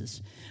your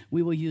faces.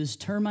 We will use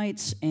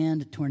termites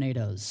and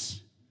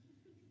tornadoes.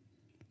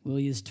 We'll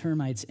use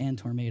termites and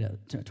tornadoes.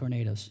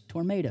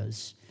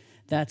 Tornadoes.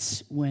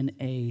 That's when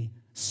a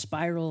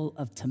spiral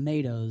of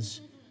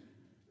tomatoes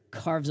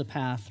carves a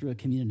path through a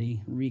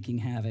community, wreaking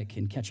havoc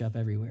and catch up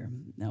everywhere.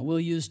 Now, we'll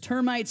use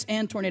termites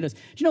and tornadoes. Do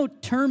you know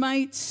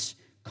termites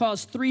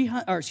cause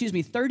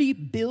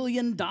 $30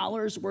 billion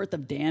worth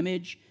of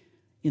damage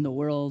in the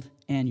world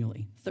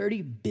annually?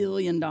 $30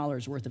 billion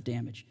worth of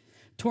damage.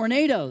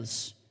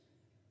 Tornadoes,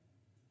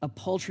 a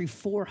paltry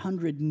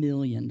 $400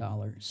 million.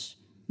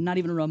 Not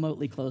even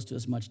remotely close to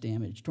as much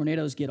damage.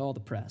 Tornadoes get all the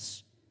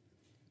press.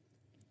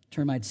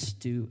 Termites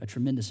do a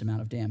tremendous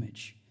amount of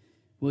damage.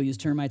 We'll use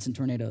termites and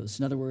tornadoes.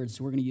 In other words,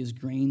 we're going to use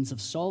grains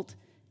of salt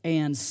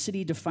and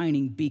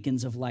city-defining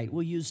beacons of light.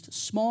 We'll use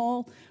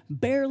small,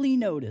 barely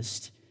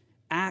noticed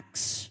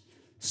acts,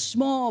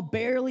 small,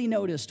 barely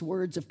noticed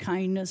words of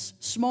kindness,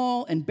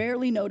 small and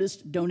barely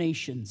noticed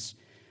donations,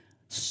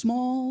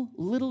 small,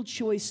 little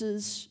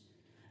choices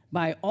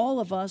by all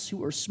of us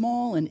who are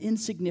small and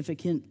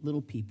insignificant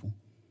little people,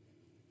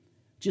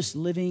 just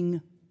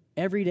living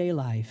everyday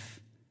life,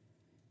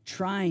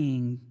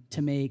 trying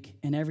to make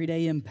an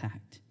everyday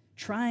impact,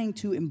 trying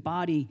to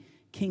embody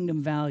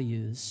kingdom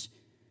values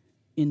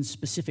in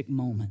specific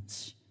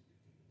moments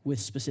with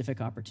specific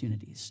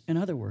opportunities. In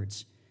other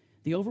words,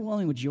 the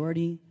overwhelming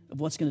majority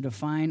of what's going to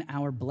define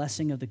our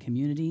blessing of the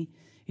community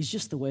is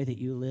just the way that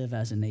you live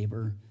as a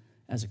neighbor,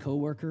 as a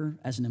coworker,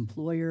 as an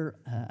employer,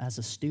 as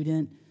a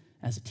student,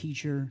 as a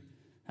teacher,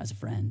 as a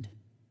friend.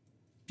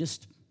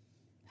 Just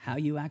how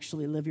you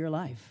actually live your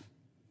life.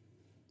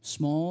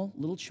 Small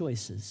little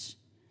choices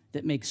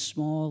that make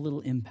small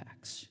little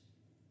impacts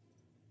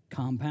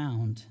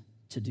compound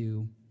to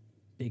do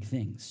big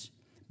things.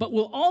 But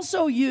we'll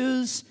also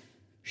use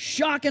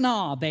shock and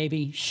awe,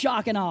 baby.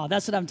 Shock and awe.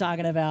 That's what I'm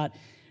talking about.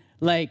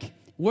 Like,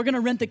 we're going to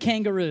rent the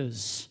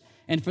kangaroos.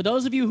 And for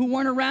those of you who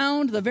weren't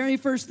around, the very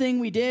first thing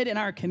we did in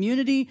our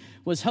community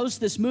was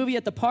host this movie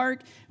at the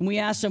park. And we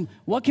asked them,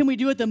 what can we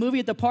do at the movie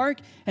at the park?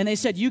 And they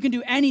said, you can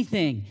do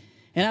anything.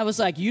 And I was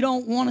like, you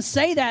don't want to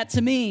say that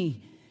to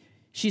me.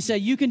 She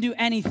said, you can do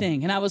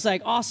anything. And I was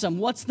like, awesome,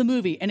 what's the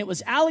movie? And it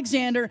was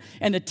Alexander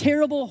and the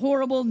Terrible,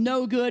 Horrible,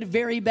 No Good,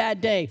 Very Bad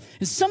Day.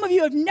 And some of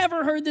you have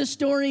never heard this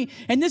story,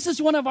 and this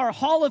is one of our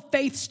Hall of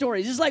Faith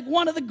stories. This is like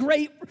one of the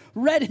great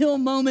Red Hill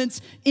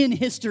moments in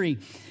history.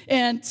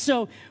 And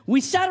so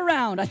we sat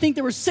around. I think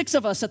there were 6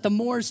 of us at the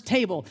Moore's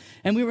table,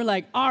 and we were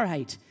like, all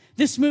right,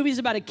 this movie is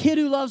about a kid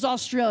who loves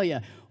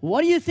Australia.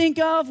 What do you think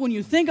of when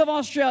you think of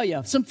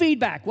Australia? Some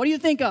feedback. What do you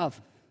think of?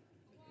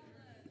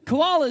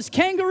 Koalas,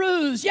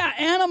 kangaroos, yeah,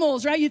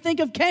 animals, right? You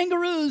think of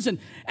kangaroos and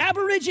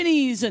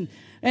aborigines and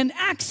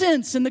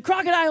accents and the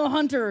crocodile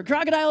hunter,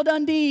 Crocodile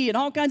Dundee, and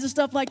all kinds of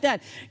stuff like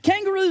that.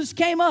 Kangaroos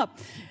came up,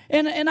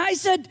 and I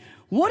said,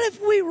 what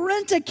if we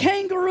rent a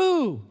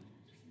kangaroo?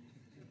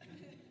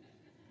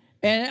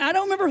 And I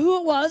don't remember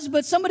who it was,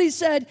 but somebody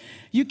said,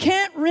 you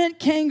can't rent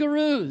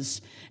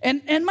kangaroos.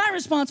 And my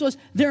response was,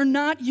 they're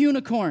not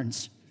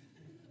unicorns,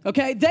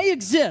 okay? They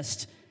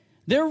exist.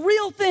 They're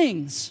real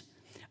things.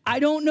 I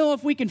don't know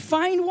if we can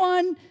find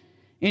one,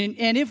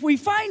 and if we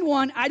find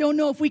one, I don't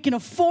know if we can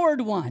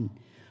afford one,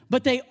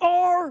 but they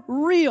are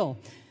real.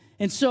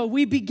 And so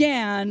we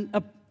began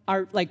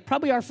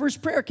probably our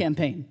first prayer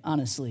campaign,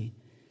 honestly.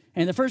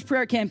 And the first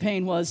prayer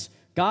campaign was,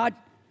 God,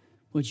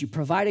 would you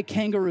provide a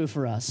kangaroo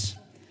for us?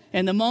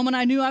 And the moment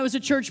I knew I was a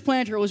church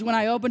planter was when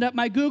I opened up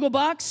my Google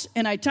box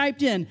and I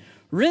typed in,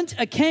 rent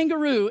a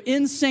kangaroo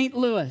in St.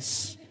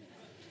 Louis.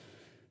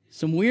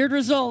 Some weird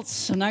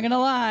results, I'm not going to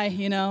lie,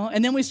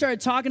 And then we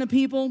started talking to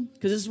people,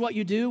 because this is what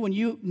you do when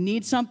you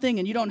need something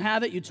and you don't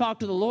have it. You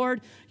talk to the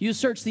Lord, you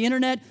search the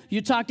internet,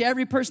 you talk to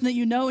every person that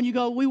you know, and you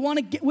go, we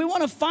want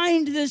to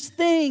find this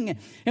thing,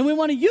 and we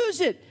want to use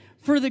it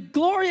for the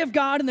glory of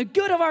God and the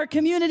good of our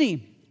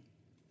community.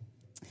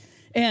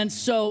 And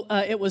so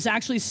it was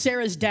actually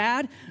Sarah's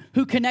dad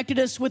who connected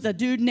us with a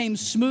dude named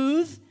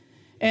Smooth.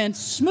 And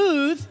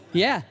Smooth,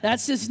 yeah,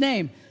 that's his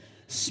name.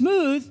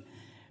 Smooth,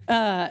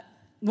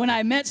 when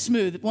I met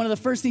Smooth, one of the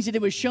first things he did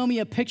was show me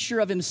a picture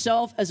of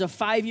himself as a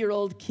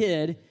 5-year-old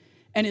kid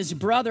and his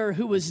brother,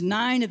 who was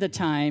 9 at the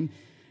time,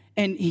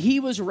 and he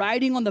was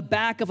riding on the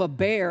back of a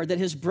bear that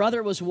his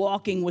brother was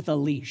walking with a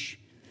leash.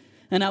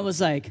 And I was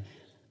like,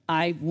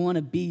 I want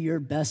to be your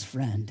best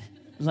friend.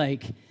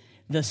 Like,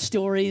 the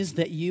stories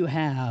that you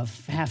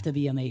have to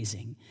be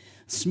amazing.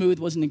 Smooth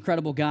was an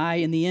incredible guy.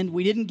 In the end,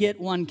 we didn't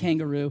get one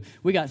kangaroo.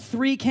 We got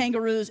 3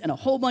 kangaroos and a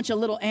whole bunch of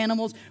little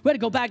animals. We had to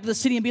go back to the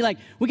city and be like,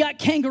 we got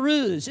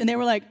kangaroos. And they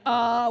were like,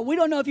 we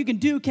don't know if you can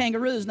do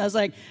kangaroos. And I was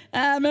like,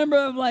 I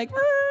remember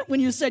when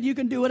you said you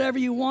can do whatever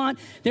you want.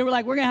 They were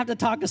like, we're going to have to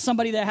talk to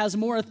somebody that has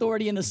more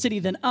authority in the city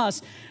than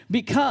us,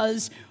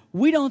 because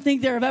we don't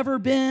think there have ever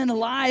been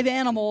live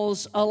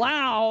animals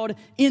allowed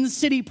in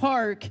City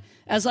Park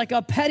as like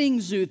a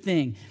petting zoo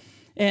thing.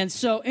 And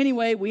so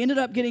anyway, we ended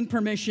up getting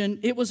permission.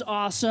 It was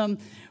awesome.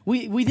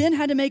 We then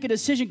had to make a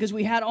decision because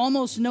we had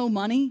almost no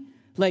money.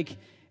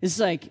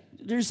 There's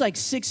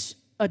 6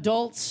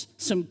 adults,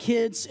 some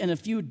kids, and a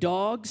few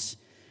dogs.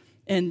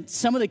 And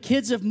some of the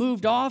kids have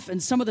moved off,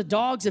 and some of the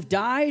dogs have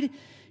died,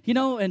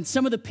 and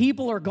some of the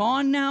people are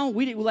gone now.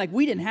 We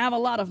didn't have a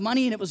lot of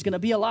money, and it was going to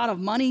be a lot of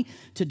money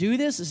to do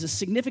this. It's a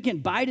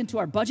significant bite into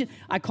our budget.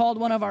 I called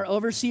one of our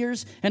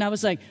overseers, and I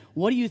was like,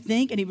 what do you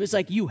think? And he was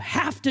like, you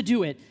have to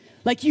do it.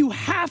 Like, you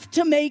have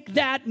to make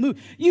that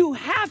move. You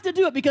have to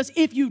do it, because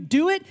if you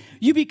do it,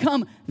 you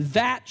become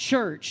that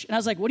church. And I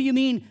was like, what do you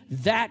mean,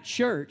 that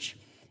church?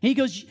 And he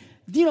goes,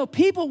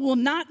 people will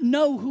not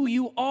know who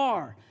you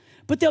are,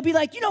 but they'll be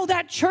like,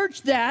 that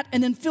church that,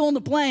 and then fill in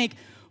the blank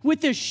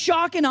with this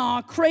shock and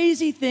awe,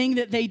 crazy thing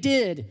that they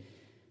did.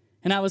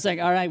 And I was like,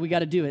 all right, we got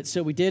to do it.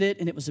 So we did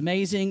it, and it was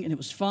amazing, and it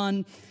was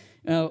fun.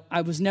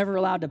 I was never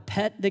allowed to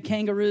pet the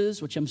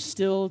kangaroos, which I'm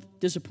still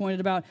disappointed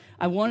about.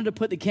 I wanted to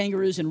put the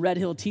kangaroos in Red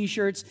Hill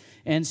t-shirts,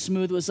 and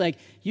Smooth was like,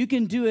 you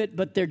can do it,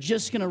 but they're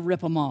just going to rip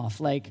them off.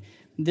 Like,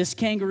 this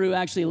kangaroo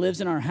actually lives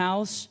in our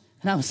house.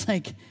 And I was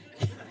like,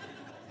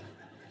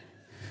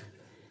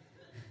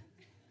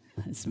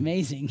 it's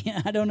amazing.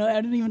 I don't know.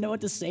 I don't even know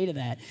what to say to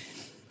that.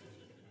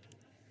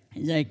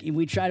 He's like,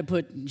 we try to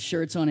put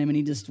shirts on him, and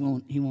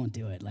he won't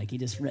do it. Like,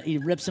 he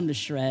rips them to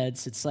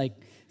shreds. It's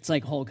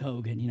like Hulk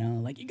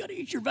Hogan, like, you got to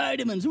eat your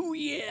vitamins. Ooh,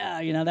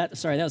 yeah. That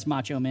was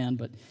Macho Man,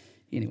 but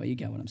anyway, you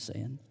got what I'm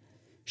saying.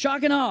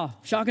 Shock and awe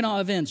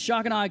events,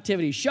 shock and awe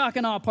activities, shock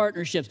and awe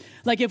partnerships.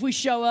 Like if we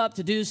show up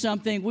to do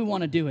something, we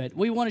want to do it.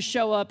 We want to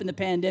show up in the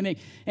pandemic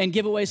and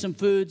give away some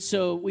food,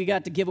 so we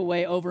got to give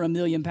away over 1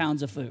 million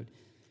pounds of food.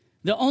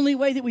 The only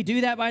way that we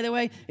do that, by the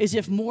way, is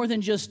if more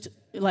than just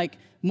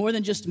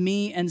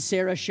me and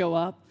Sarah show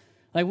up.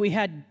 Like we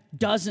had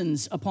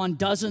dozens upon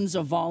dozens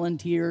of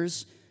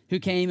volunteers who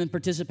came and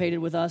participated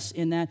with us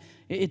in that.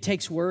 It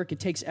takes work, it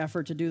takes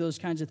effort to do those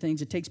kinds of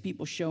things. It takes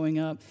people showing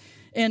up.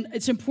 And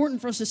it's important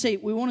for us to say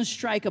we want to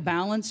strike a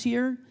balance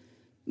here,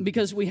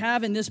 because we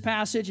have in this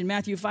passage in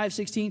Matthew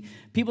 5:16,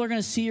 people are going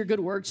to see your good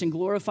works and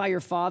glorify your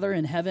Father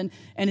in heaven.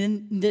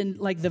 And then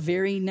like the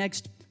very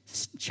next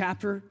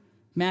chapter,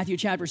 Matthew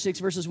chapter 6,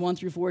 verses 1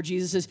 through 4,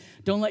 Jesus says,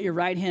 don't let your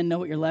right hand know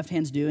what your left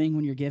hand's doing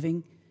when you're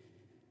giving.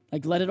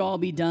 Like let it all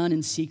be done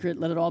in secret.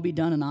 Let it all be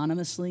done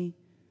anonymously.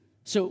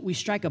 So we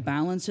strike a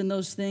balance in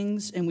those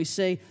things, and we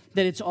say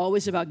that it's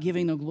always about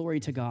giving the glory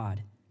to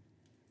God.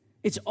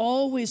 It's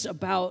always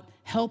about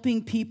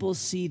helping people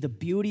see the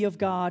beauty of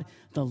God,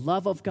 the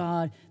love of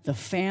God, the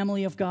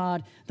family of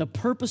God, the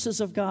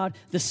purposes of God,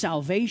 the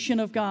salvation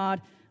of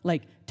God,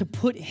 like to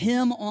put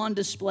Him on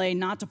display,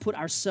 not to put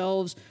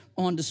ourselves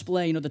on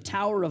display. You know, the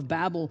Tower of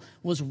Babel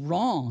was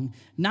wrong,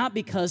 not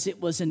because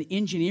it was an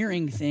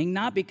engineering thing,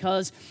 not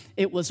because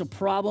it was a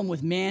problem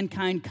with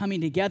mankind coming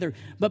together,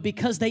 but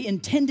because they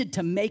intended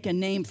to make a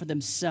name for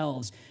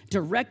themselves,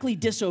 directly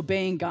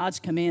disobeying God's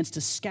commands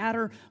to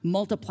scatter,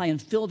 multiply,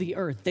 and fill the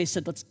earth. They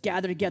said, let's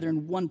gather together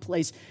in one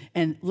place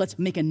and let's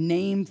make a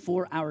name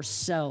for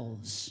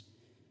ourselves.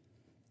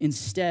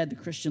 Instead, the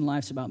Christian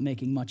life's about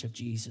making much of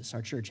Jesus.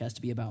 Our church has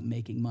to be about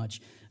making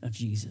much of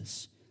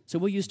Jesus. So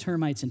we'll use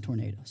termites and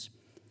tornadoes.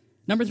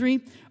 Number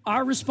 3,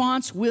 our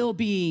response will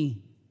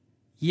be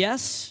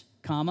yes,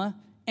 comma,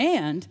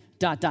 and ...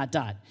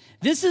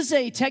 This is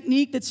a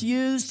technique that's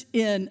used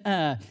in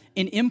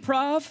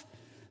improv.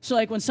 So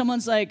like when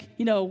someone's like,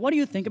 what do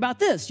you think about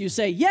this? You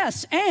say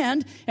yes,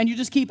 and you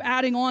just keep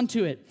adding on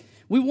to it.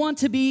 We want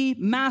to be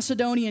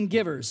Macedonian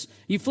givers.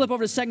 You flip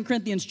over to 2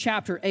 Corinthians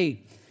chapter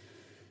 8.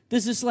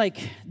 This is like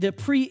the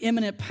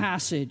preeminent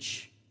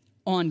passage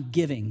on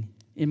giving,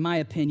 in my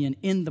opinion,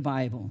 in the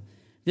Bible.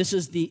 This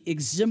is the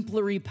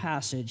exemplary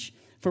passage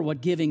for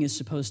what giving is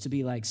supposed to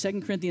be like.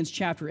 2 Corinthians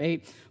chapter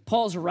 8,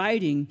 Paul's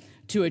writing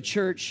to a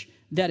church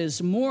that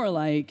is more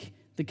like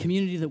the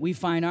community that we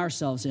find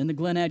ourselves in, the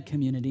Glen Ed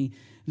community,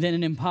 than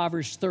an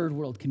impoverished third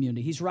world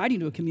community. He's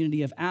writing to a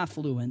community of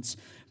affluence,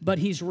 but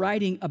he's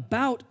writing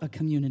about a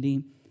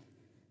community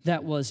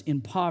that was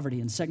in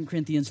poverty. In 2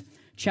 Corinthians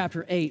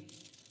chapter 8,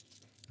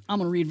 I'm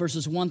going to read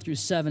verses 1 through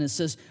 7. It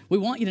says, we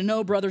want you to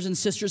know, brothers and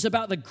sisters,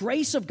 about the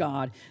grace of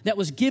God that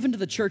was given to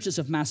the churches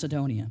of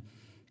Macedonia.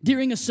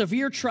 During a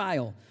severe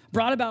trial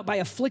brought about by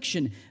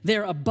affliction,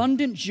 their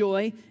abundant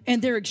joy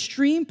and their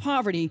extreme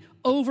poverty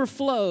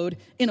overflowed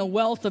in a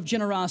wealth of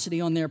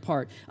generosity on their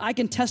part. I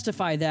can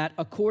testify that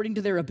according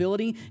to their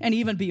ability and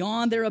even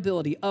beyond their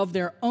ability, of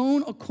their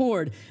own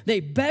accord, they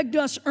begged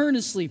us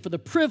earnestly for the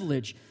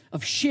privilege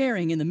of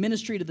sharing in the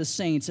ministry to the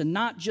saints, and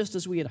not just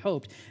as we had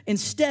hoped.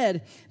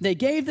 Instead, they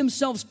gave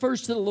themselves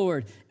first to the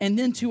Lord and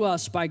then to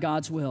us by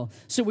God's will.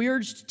 So we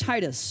urged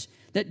Titus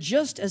that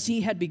just as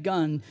he had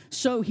begun,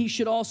 so he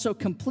should also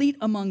complete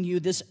among you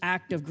this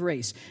act of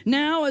grace.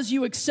 Now, as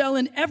you excel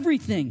in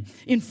everything,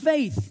 in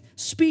faith,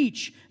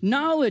 speech,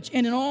 knowledge,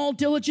 and in all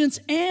diligence,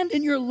 and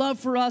in your love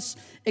for us,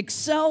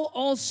 excel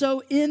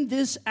also in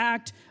this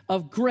act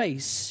of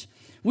grace.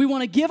 We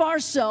want to give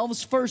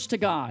ourselves first to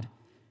God,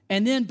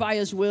 and then by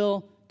His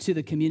will to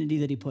the community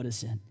that He put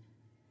us in.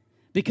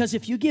 Because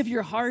if you give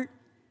your heart,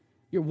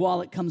 your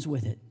wallet comes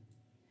with it.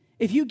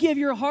 If you give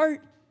your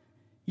heart,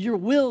 your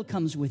will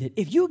comes with it.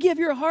 If you give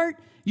your heart,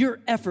 your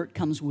effort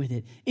comes with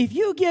it. If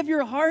you give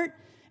your heart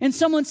and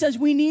someone says,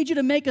 we need you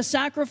to make a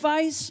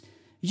sacrifice,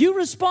 you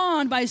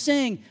respond by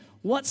saying,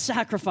 what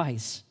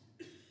sacrifice?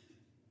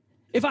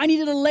 If I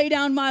needed to lay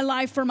down my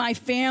life for my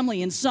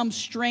family in some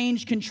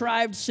strange,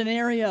 contrived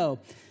scenario,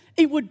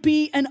 it would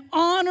be an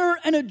honor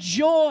and a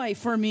joy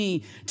for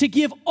me to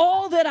give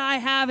all that I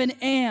have and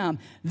am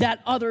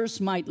that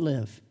others might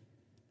live,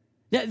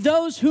 that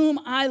those whom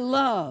I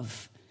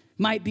love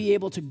might be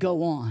able to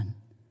go on.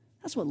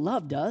 That's what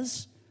love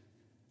does.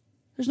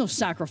 There's no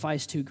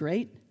sacrifice too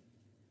great.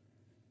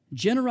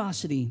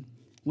 Generosity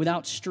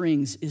without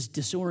strings is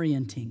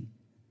disorienting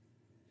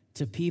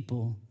to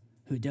people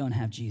who don't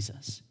have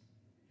Jesus.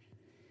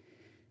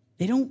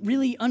 They don't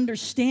really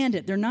understand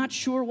it. They're not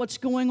sure what's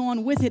going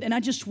on with it. And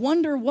I just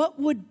wonder what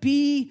would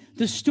be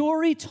the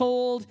story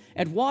told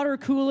at water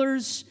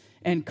coolers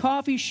and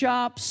coffee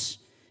shops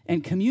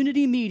and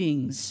community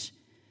meetings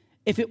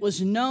if it was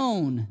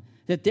known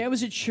that there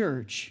was a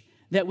church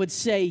that would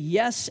say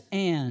yes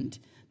and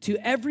to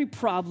every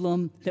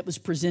problem that was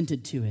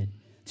presented to it,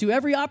 to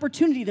every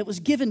opportunity that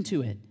was given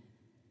to it.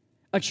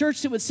 A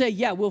church that would say,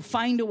 yeah, we'll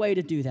find a way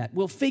to do that.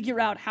 We'll figure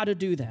out how to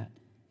do that.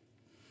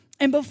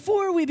 And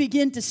before we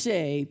begin to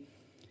say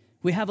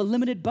we have a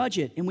limited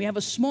budget and we have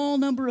a small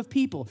number of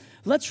people,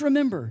 let's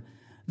remember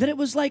that it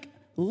was like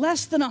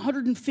less than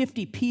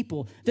 150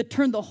 people that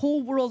turned the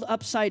whole world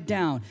upside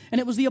down.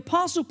 And it was the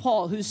Apostle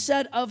Paul who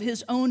said of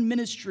his own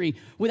ministry,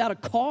 without a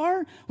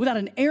car, without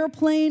an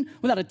airplane,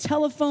 without a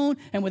telephone,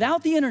 and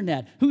without the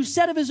internet, who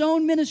said of his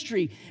own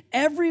ministry,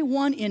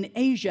 everyone in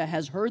Asia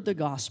has heard the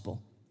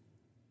gospel.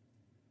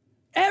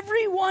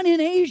 Everyone in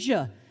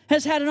Asia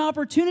has had an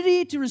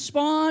opportunity to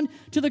respond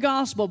to the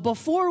gospel.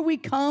 Before we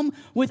come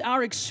with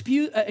our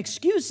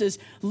excuses,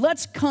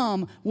 let's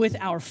come with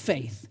our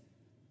faith.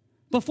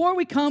 Before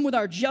we come with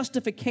our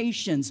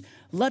justifications,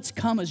 let's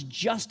come as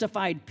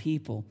justified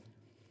people.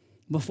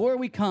 Before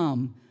we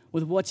come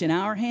with what's in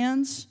our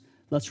hands,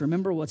 let's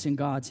remember what's in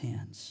God's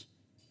hands.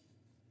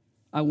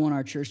 I want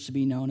our church to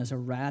be known as a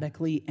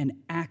radically and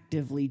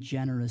actively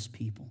generous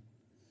people.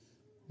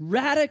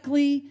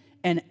 Radically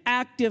and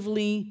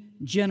actively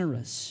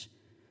generous.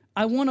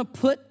 I want to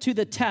put to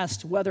the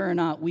test whether or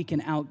not we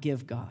can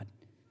outgive God.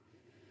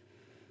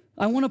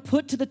 I want to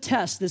put to the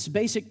test this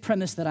basic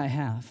premise that I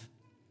have,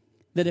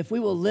 that if we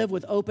will live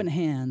with open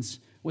hands,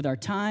 with our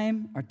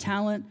time, our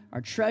talent,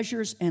 our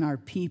treasures, and our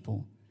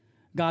people,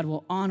 God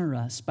will honor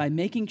us by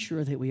making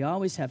sure that we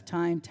always have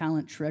time,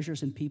 talent,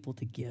 treasures, and people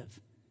to give.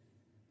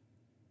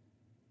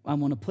 I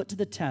want to put to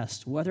the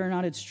test whether or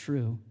not it's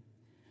true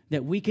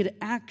that we could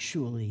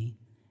actually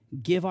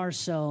give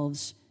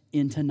ourselves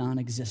into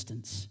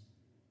non-existence.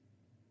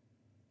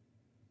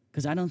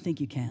 Because I don't think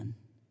you can.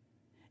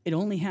 It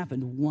only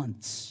happened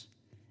once.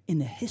 In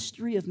the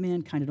history of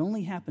mankind, it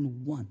only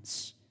happened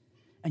once.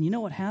 And you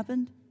know what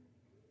happened?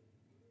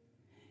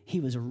 He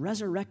was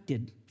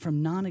resurrected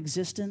from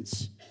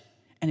non-existence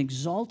and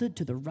exalted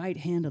to the right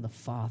hand of the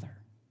Father.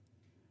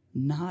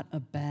 Not a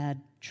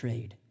bad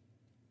trade.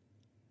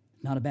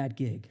 Not a bad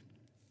gig.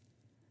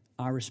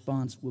 Our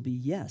response will be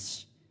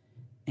yes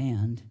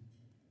and ...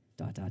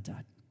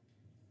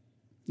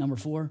 Number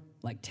 4,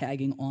 like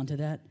tagging onto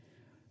that,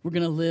 we're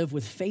going to live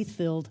with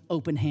faith-filled,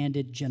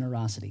 open-handed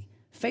generosity.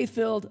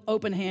 Faith-filled,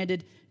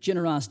 open-handed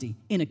generosity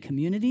in a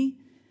community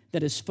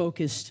that is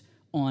focused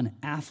on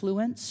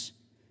affluence,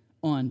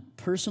 on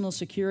personal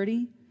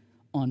security,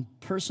 on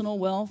personal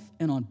wealth,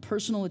 and on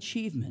personal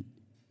achievement.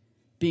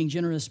 Being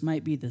generous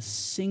might be the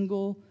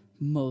single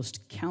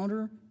most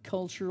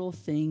countercultural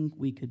thing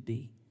we could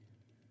be.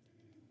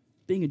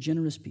 Being a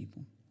generous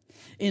people.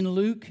 In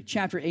Luke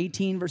chapter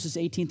 18, verses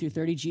 18 through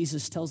 30,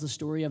 Jesus tells the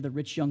story of the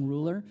rich young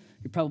ruler.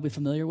 You're probably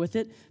familiar with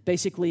it.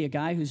 Basically, a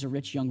guy who's a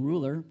rich young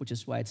ruler, which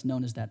is why it's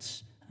known as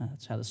that's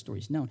how the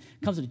story's known,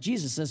 comes to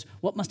Jesus and says,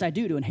 "What must I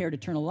do to inherit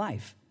eternal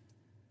life?"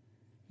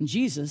 And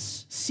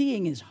Jesus,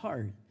 seeing his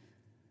heart,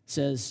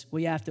 says, "Well,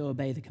 you have to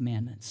obey the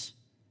commandments."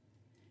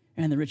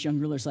 And the rich young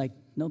ruler's like,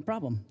 "No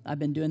problem. I've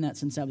been doing that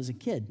since I was a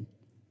kid."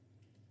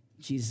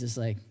 Jesus is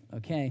like,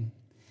 "Okay.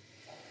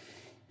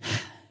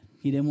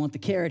 You didn't want the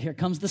carrot. Here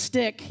comes the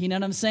stick." You know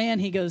what I'm saying?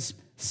 He goes,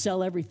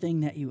 "Sell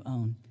everything that you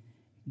own.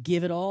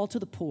 Give it all to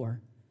the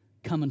poor.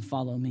 Come and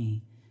follow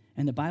me."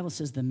 And the Bible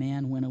says the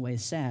man went away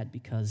sad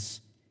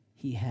because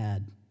he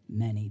had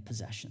many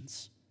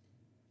possessions.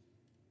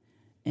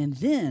 And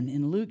then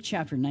in Luke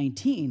chapter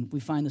 19,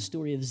 we find the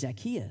story of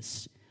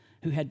Zacchaeus,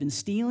 who had been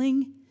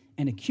stealing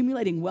and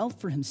accumulating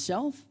wealth for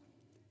himself.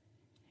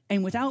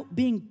 And without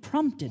being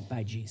prompted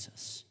by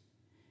Jesus,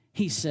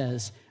 he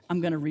says, "I'm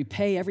going to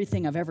repay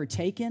everything I've ever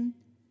taken,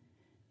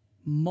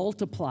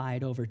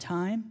 multiplied over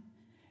time,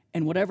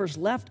 and whatever's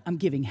left, I'm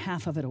giving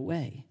half of it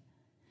away."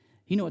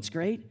 You know what's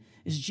great?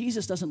 Is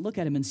Jesus doesn't look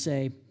at him and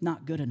say,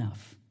 "Not good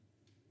enough."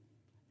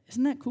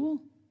 Isn't that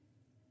cool?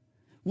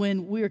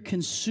 When we're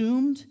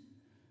consumed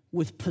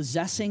with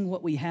possessing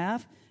what we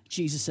have,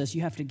 Jesus says,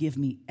 "You have to give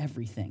me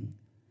everything."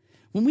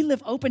 When we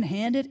live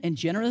open-handed and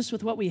generous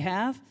with what we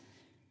have,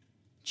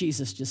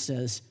 Jesus just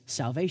says,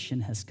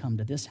 salvation has come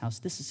to this house.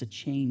 This is a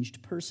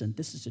changed person.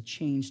 This is a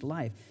changed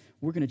life.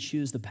 We're going to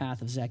choose the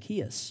path of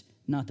Zacchaeus,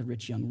 not the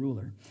rich young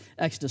ruler.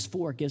 Exodus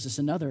 4 gives us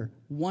another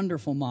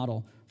wonderful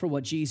model for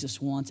what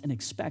Jesus wants and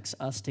expects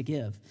us to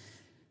give.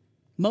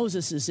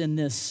 Moses is in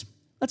this,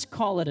 let's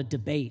call it a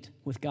debate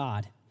with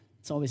God.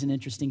 It's always an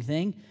interesting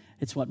thing.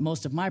 It's what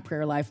most of my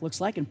prayer life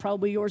looks like, and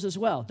probably yours as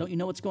well. Don't you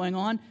know what's going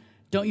on?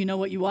 Don't you know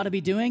what you ought to be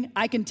doing?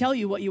 I can tell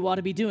you what you ought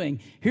to be doing.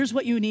 Here's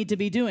what you need to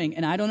be doing,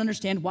 and I don't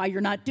understand why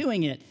you're not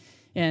doing it.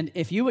 And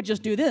if you would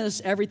just do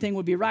this, everything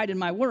would be right in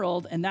my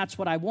world, and that's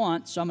what I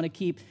want, so I'm going to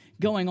keep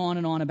going on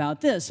and on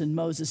about this. And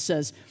Moses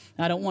says,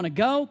 "I don't want to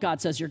go." God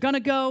says, "You're going to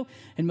go."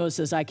 And Moses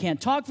says, "I can't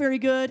talk very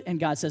good." And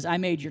God says, "I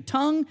made your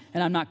tongue,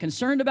 and I'm not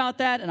concerned about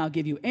that, and I'll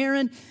give you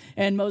Aaron."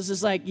 And Moses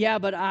is like, "Yeah,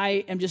 but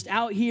I am just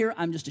out here.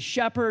 I'm just a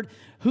shepherd.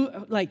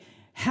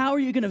 How are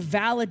you going to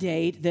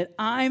validate that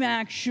I'm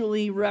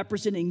actually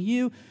representing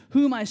you?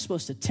 Who am I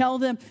supposed to tell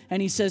them?"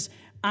 And he says,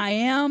 "I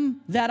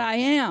am that I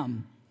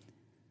am."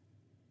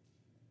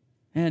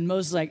 And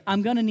Moses is like,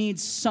 "I'm going to need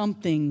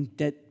something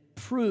that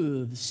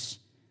proves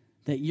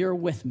that you're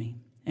with me."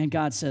 And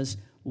God says,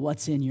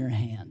 "What's in your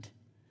hand?"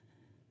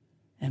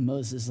 And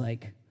Moses is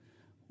like,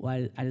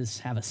 "Well, I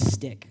just have a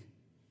stick.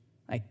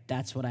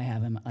 That's what I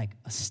have,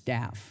 a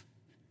staff.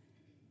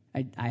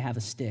 I have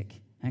a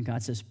stick." And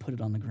God says, "Put it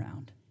on the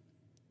ground."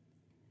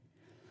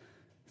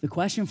 The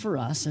question for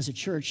us as a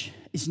church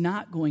is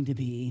not going to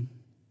be,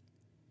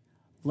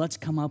 let's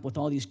come up with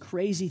all these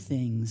crazy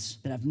things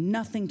that have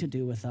nothing to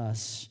do with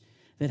us,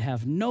 that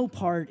have no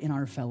part in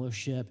our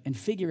fellowship, and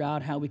figure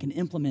out how we can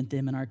implement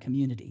them in our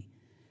community.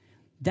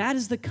 That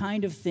is the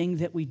kind of thing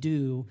that we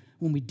do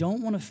when we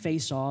don't want to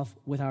face off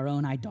with our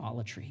own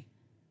idolatry.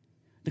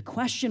 The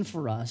question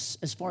for us,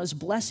 as far as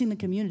blessing the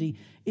community,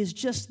 is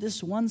just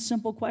this one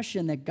simple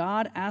question that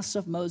God asks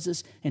of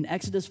Moses in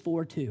Exodus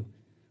 4:2.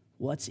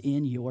 What's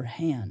in your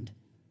hand?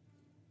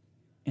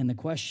 And the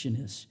question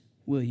is,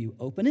 will you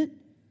open it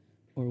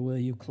or will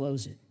you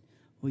close it?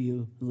 Will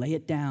you lay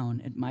it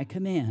down at my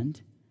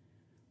command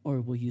or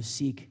will you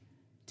seek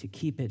to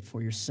keep it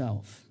for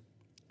yourself?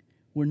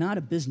 We're not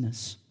a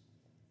business.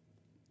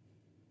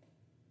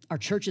 Our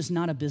church is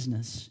not a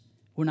business.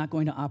 We're not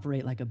going to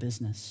operate like a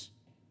business.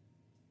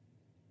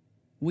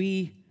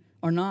 We're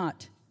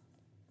not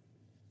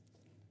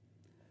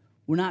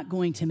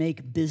going to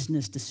make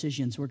business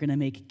decisions. We're going to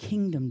make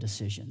kingdom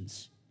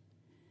decisions.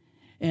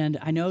 And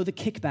I know the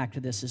kickback to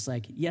this is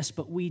like, yes,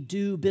 but we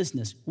do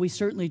business. We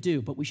certainly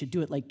do, but we should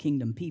do it like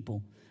kingdom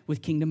people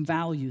with kingdom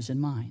values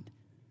in mind,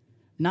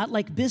 not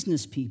like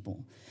business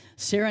people.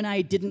 Sarah and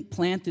I didn't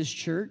plant this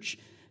church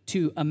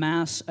to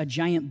amass a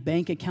giant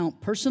bank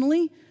account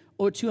personally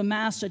or to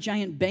amass a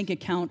giant bank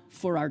account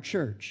for our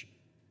church.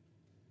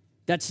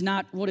 That's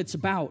not what it's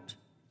about.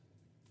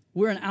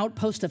 We're an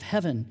outpost of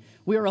heaven.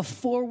 We are a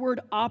forward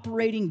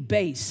operating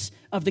base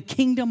of the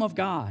kingdom of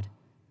God.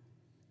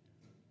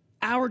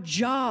 Our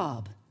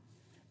job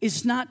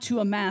is not to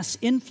amass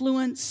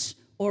influence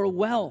or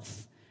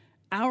wealth.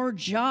 Our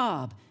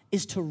job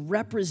is to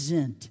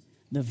represent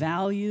the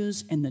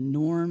values and the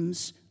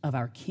norms of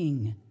our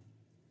King,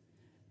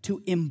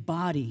 to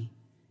embody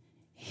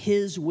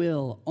His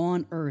will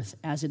on earth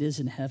as it is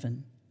in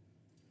heaven.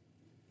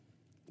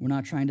 We're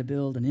not trying to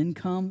build an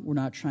income. We're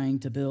not trying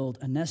to build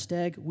a nest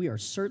egg. We are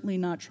certainly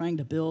not trying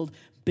to build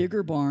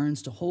bigger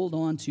barns to hold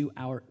on to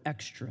our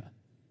extra.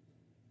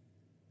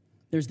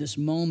 There's this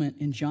moment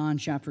in John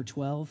chapter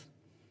 12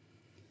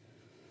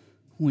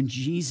 when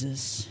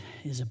Jesus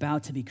is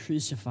about to be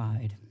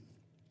crucified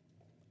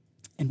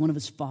and one of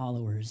his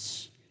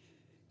followers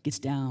gets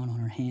down on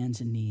her hands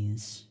and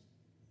knees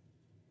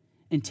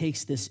and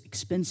takes this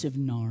expensive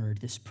nard,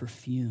 this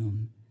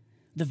perfume,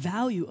 the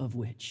value of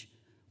which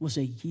was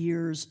a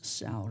year's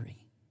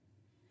salary,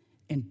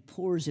 and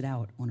pours it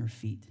out on her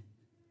feet,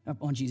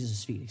 on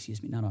Jesus' feet,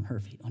 not on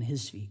her feet, on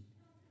his feet,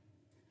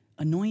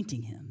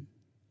 anointing him.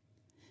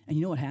 And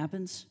you know what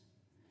happens?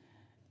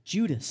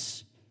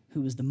 Judas,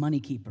 who is the money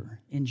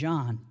keeper, in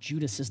John,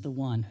 Judas is the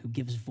one who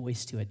gives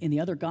voice to it. In the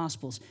other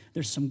Gospels,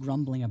 there's some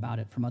grumbling about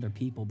it from other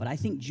people, but I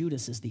think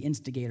Judas is the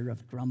instigator of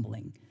the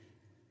grumbling.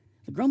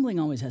 The grumbling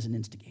always has an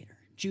instigator.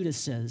 Judas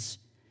says,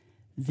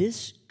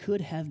 this could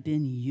have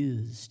been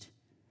used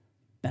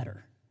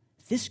better.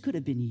 This could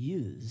have been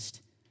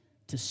used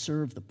to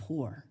serve the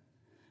poor.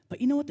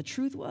 But you know what the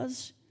truth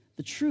was?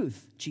 The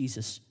truth,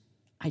 Jesus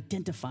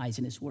identifies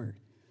in his word,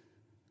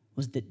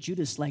 was that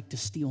Judas liked to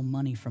steal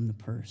money from the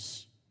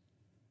purse.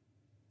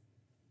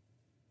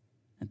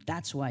 And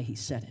that's why he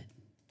said it.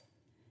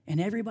 And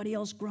everybody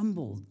else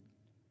grumbled.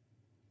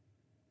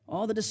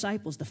 All the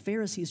disciples, the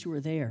Pharisees who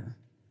were there,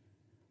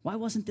 why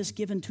wasn't this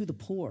given to the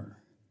poor?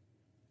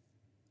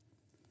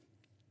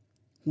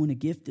 When a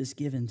gift is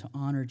given to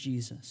honor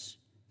Jesus,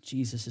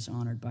 Jesus is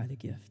honored by the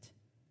gift.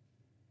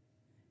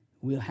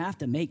 We'll have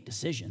to make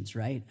decisions,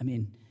 right? I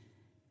mean,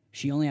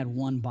 she only had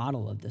one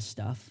bottle of this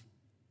stuff.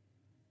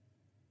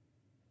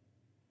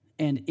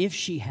 And if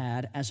she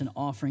had, as an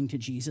offering to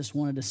Jesus,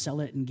 wanted to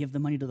sell it and give the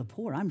money to the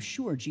poor, I'm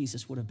sure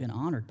Jesus would have been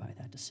honored by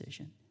that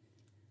decision.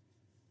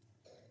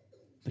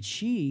 But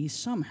she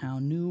somehow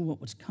knew what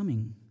was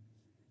coming.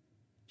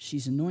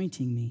 She's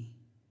anointing me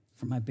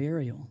for my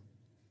burial,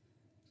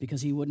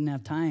 because he wouldn't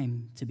have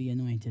time to be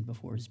anointed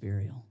before his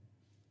burial.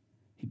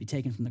 He'd be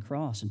taken from the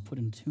cross and put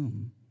in a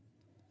tomb,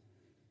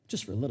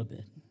 just for a little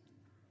bit.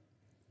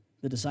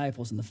 The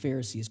disciples and the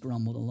Pharisees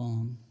grumbled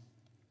along.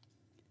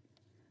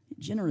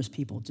 Generous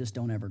people just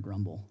don't ever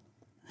grumble.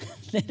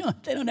 They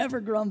don't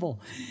ever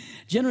grumble.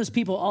 Generous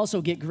people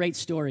also get great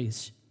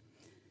stories.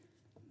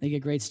 They get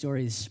great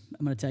stories.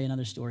 I'm going to tell you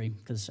another story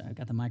because I've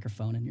got the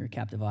microphone and you're a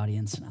captive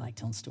audience, and I like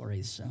telling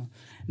stories. So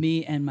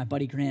me and my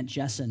buddy Grant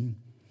Jessen,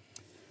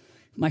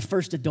 my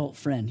first adult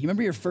friend. You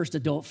remember your first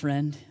adult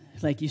friend?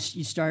 Like you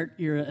start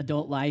your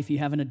adult life, you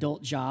have an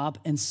adult job,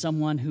 and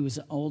someone who's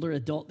an older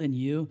adult than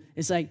you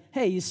is like,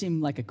 hey, you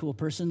seem like a cool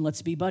person.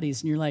 Let's be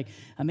buddies. And you're like,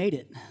 I made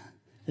it.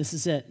 This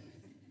is it.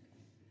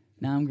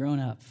 Now I'm grown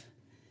up.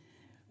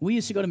 We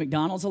used to go to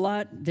McDonald's a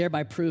lot,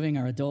 thereby proving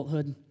our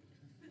adulthood.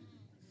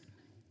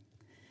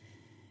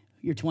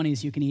 Your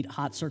 20s, you can eat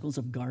hot circles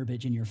of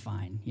garbage and you're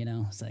fine. You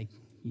know, it's like,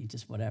 you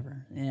just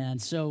whatever.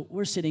 And so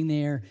we're sitting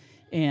there,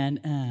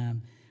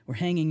 and we're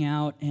hanging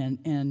out,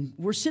 and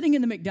we're sitting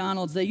in the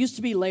McDonald's. They used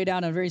to be laid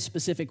out in a very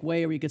specific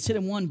way where you could sit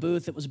in one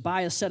booth that was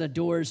by a set of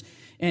doors,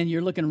 and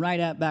you're looking right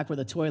at back where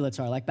the toilets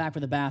are, like back where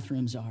the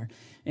bathrooms are.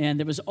 And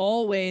there was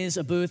always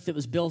a booth that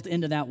was built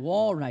into that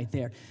wall right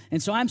there.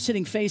 And so I'm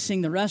sitting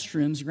facing the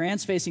restrooms.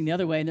 Grant's facing the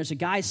other way, and there's a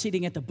guy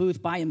sitting at the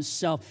booth by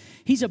himself.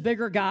 He's a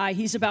bigger guy.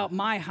 He's about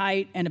my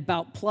height and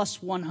about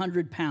plus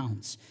 100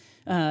 pounds.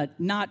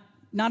 Not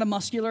a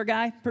muscular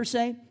guy, per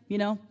se,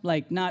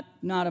 like not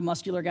a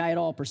muscular guy at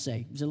all, per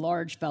se. He's a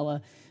large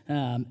fella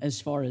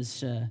as far as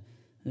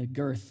the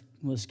girth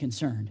was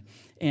concerned.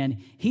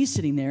 And he's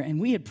sitting there, and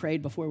we had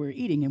prayed before we were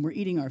eating, and we're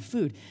eating our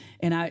food.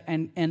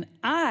 And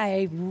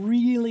I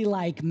really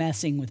like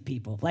messing with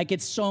people. Like,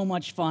 it's so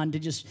much fun to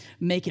just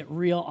make it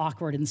real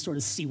awkward and sort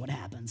of see what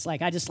happens.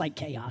 Like, I just like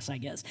chaos, I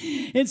guess.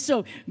 And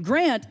so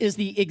Grant is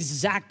the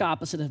exact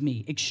opposite of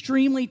me.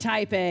 Extremely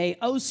type A,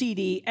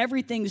 OCD,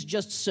 everything's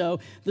just so.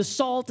 The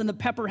salt and the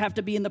pepper have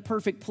to be in the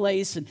perfect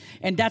place.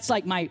 And that's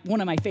like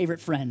one of my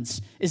favorite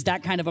friends is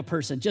that kind of a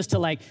person, just to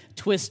like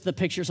twist the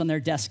pictures on their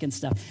desk and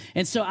stuff.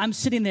 And so I'm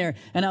sitting there,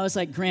 and I was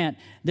like, Grant,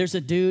 there's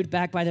a dude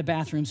back by the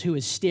bathrooms who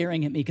is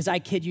staring at me, because I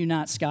kid you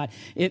not, Scott,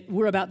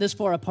 we're about this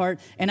far apart,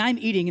 and I'm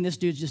eating, and this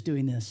dude's just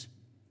doing this.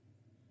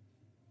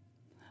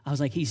 I was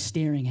like, he's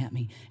staring at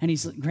me. And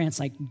Grant's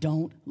like,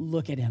 don't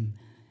look at him.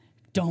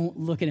 Don't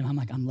look at him. I'm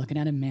like, I'm looking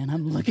at him, man.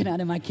 I'm looking at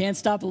him. I can't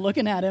stop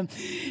looking at him.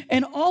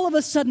 And all of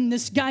a sudden,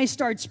 this guy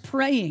starts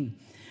praying.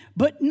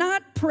 But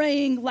not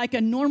praying like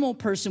a normal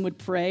person would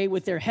pray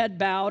with their head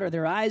bowed or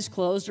their eyes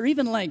closed, or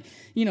even like,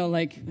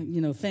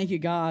 thank you,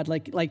 God,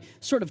 like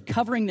sort of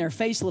covering their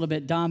face a little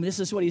bit. Dom, this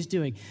is what he's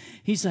doing.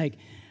 He's like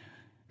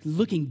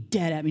looking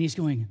dead at me. He's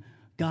going,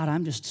 God,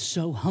 I'm just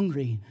so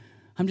hungry.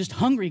 I'm just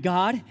hungry,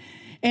 God.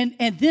 And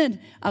then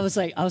I was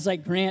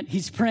like, Grant,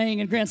 he's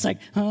praying, and Grant's like,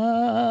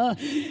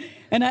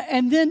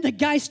 And then the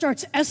guy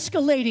starts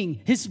escalating.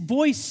 His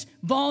voice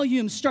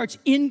volume starts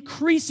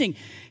increasing.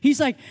 He's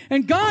like,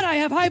 and God, I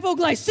have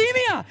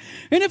hypoglycemia.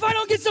 And if I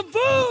don't get some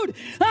food,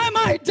 I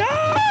might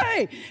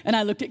die. And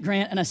I looked at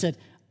Grant and I said,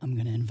 I'm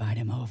going to invite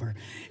him over.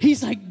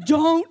 He's like,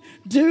 don't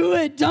do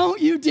it.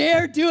 Don't you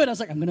dare do it. I was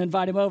like, I'm going to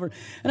invite him over.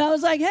 And I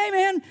was like, hey,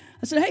 man.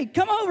 I said, hey,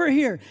 come over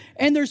here.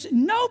 And there's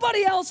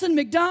nobody else in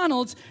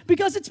McDonald's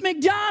because it's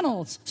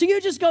McDonald's. So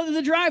you just go to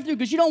the drive-thru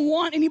because you don't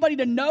want anybody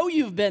to know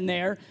you've been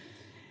there.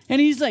 And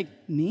he's like,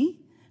 me?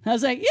 I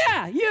was like,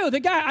 yeah, you, the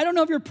guy. I don't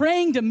know if you're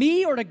praying to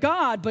me or to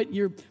God, but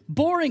you're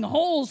boring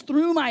holes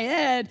through my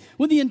head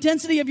with the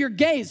intensity of your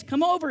gaze.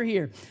 Come over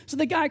here. So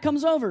the guy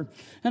comes over.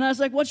 And I was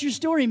like, what's your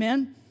story,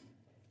 man?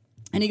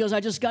 And he goes,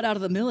 I just got out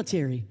of the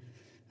military.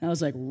 And I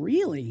was like,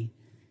 really?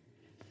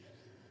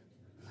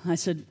 I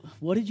said,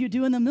 what did you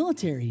do in the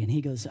military? And he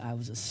goes, I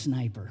was a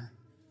sniper.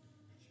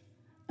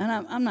 And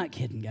I'm not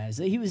kidding, guys.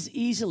 He was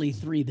easily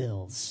 3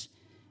 bills.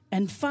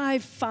 And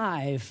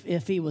 5'5"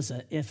 if he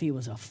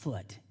was a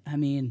foot. I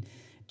mean,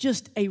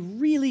 just a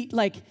really,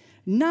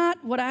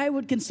 not what I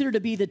would consider to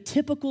be the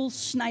typical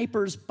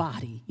sniper's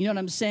body. You know what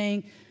I'm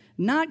saying?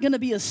 Not going to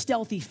be a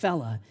stealthy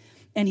fella.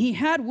 And he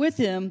had with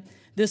him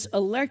this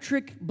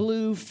electric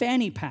blue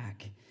fanny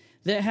pack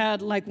that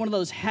had like one of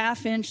those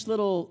 1/2-inch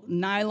little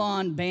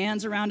nylon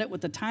bands around it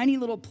with a tiny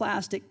little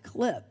plastic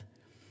clip.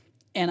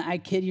 And I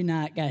kid you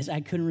not, guys,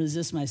 I couldn't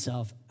resist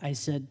myself. I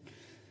said,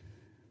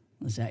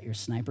 was that your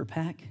sniper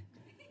pack?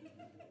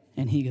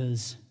 And he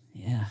goes,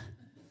 yeah.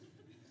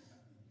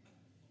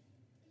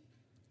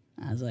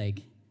 I was like,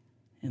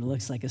 it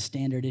looks like a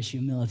standard issue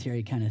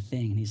military kind of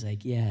thing. And he's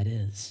like, yeah, it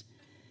is.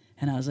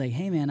 And I was like,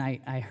 hey, man,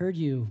 I heard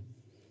you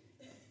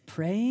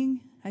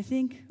praying, I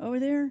think, over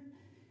there.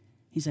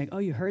 He's like, oh,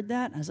 you heard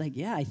that? I was like,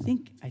 yeah, I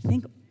think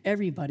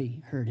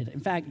everybody heard it. In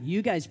fact,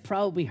 you guys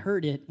probably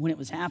heard it when it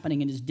was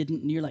happening and just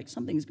didn't, and you're like,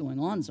 something's going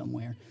on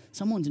somewhere.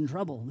 Someone's in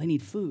trouble. They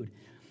need food.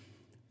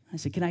 I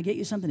said, can I get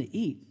you something to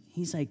eat?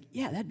 He's like,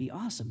 yeah, that'd be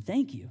awesome.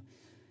 Thank you.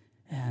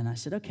 And I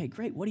said, okay,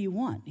 great. What do you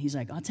want? He's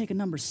like, I'll take a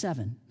number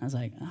 7. I was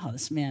like, oh,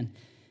 this man,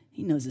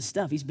 he knows his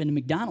stuff. He's been to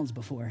McDonald's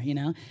before,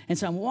 And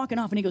so I'm walking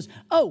off, and he goes,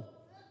 oh.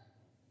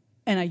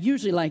 And I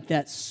usually like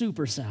that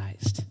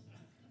supersized.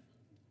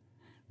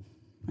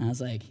 I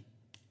was like,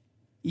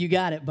 you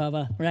got it,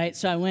 Bubba, right?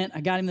 So I went,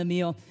 I got him the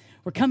meal.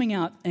 We're coming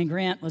out, and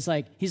Grant was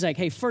like, he's like,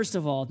 hey, first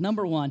of all,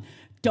 number 1,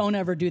 don't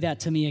ever do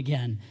that to me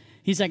again.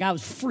 He's like, I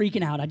was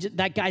freaking out.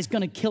 That guy's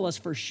going to kill us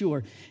for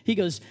sure. He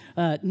goes,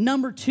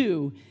 number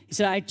 2, he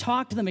said, I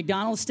talked to the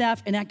McDonald's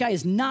staff, and that guy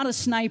is not a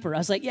sniper. I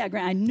was like, yeah,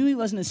 Grant, I knew he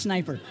wasn't a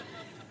sniper.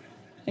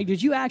 Like,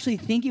 did you actually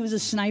think he was a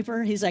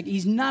sniper? He's like,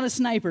 he's not a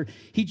sniper.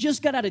 He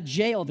just got out of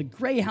jail. The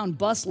Greyhound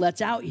bus lets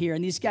out here,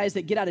 and these guys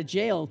that get out of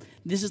jail,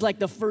 this is like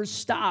the first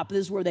stop. This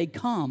is where they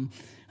come.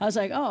 I was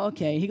like, oh,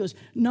 okay. He goes,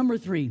 number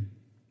 3,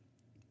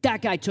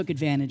 that guy took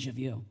advantage of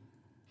you.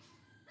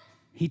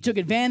 He took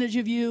advantage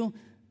of you,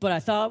 but I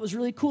thought it was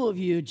really cool of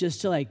you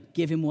just to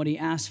give him what he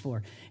asked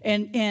for.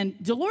 And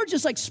the Lord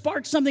just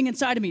sparked something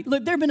inside of me.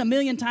 Look, there have been a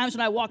million times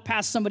when I walk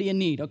past somebody in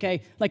need,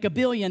 okay? Like a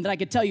billion that I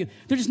could tell you.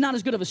 They're just not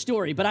as good of a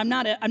story, but I'm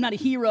not a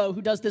hero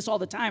who does this all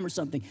the time or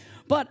something.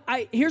 But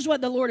here's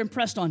what the Lord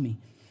impressed on me.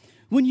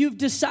 When you've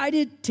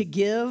decided to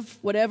give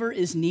whatever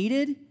is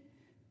needed,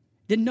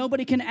 then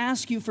nobody can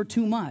ask you for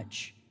too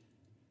much.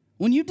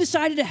 When you've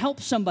decided to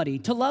help somebody,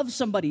 to love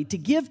somebody, to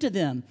give to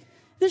them,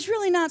 there's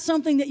really not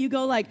something that you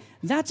go like,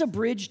 that's a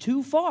bridge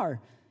too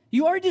far.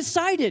 You already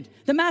decided.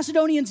 The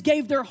Macedonians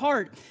gave their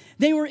heart.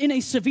 They were in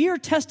a severe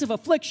test of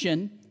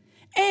affliction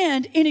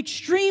and in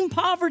extreme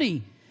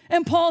poverty.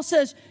 And Paul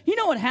says, you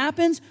know what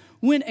happens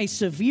when a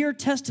severe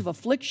test of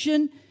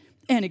affliction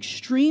and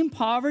extreme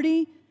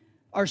poverty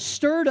are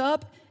stirred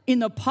up in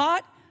the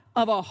pot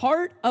of a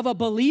heart of a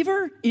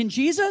believer in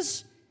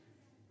Jesus?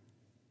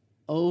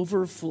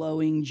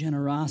 Overflowing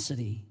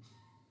generosity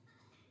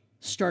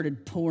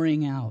started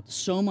pouring out,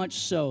 so much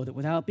so that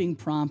without being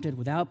prompted,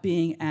 without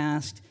being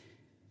asked,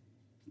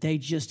 they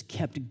just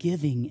kept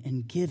giving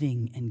and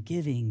giving and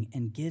giving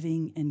and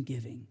giving and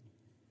giving.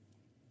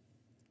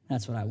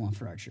 That's what I want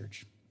for our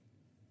church.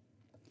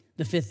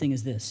 The fifth thing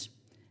is this: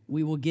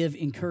 we will give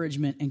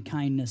encouragement and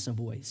kindness a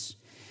voice.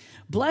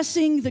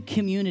 Blessing the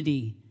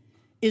community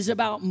is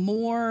about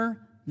more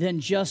than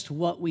just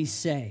what we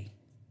say.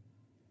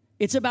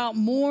 It's about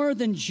more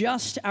than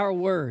just our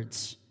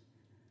words,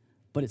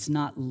 but it's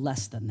not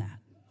less than that.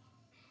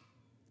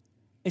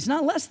 It's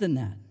not less than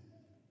that.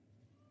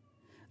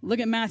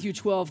 Look at Matthew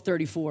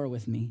 12:34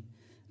 with me.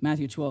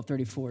 Matthew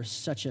 12:34 is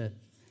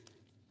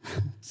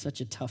such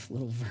a tough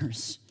little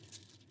verse.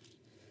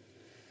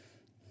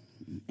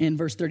 In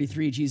verse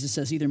 33, Jesus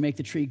says, either make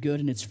the tree good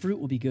and its fruit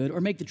will be good, or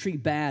make the tree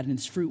bad and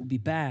its fruit will be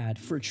bad.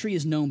 For a tree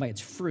is known by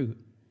its fruit.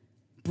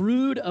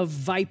 Brood of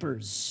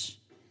vipers.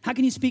 How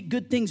can you speak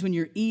good things when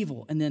you're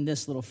evil? And then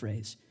this little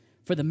phrase,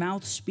 for the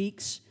mouth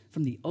speaks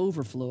from the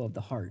overflow of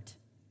the heart.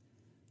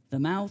 The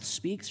mouth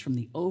speaks from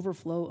the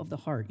overflow of the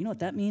heart. You know what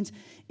that means?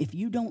 If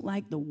you don't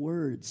like the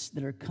words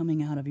that are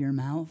coming out of your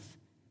mouth,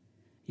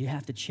 you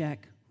have to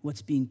check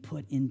what's being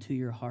put into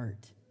your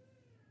heart.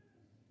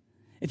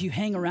 If you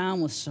hang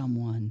around with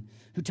someone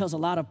who tells a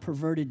lot of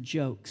perverted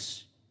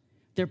jokes,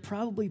 they're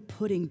probably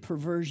putting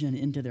perversion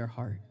into their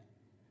heart.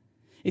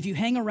 If you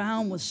hang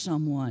around with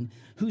someone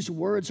whose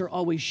words are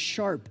always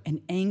sharp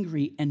and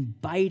angry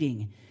and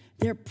biting,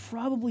 they're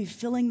probably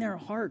filling their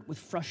heart with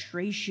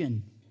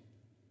frustration,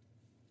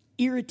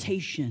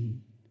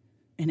 irritation,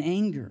 and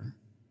anger.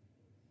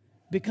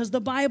 Because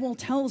the Bible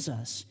tells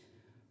us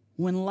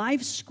when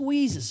life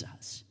squeezes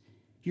us,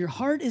 your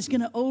heart is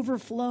going to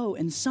overflow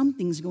and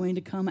something's going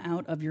to come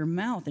out of your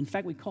mouth. In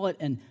fact, we call it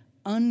an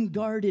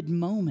unguarded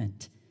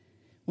moment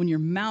when your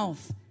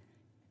mouth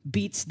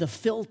beats the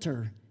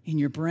filter in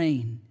your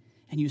brain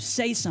and you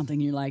say something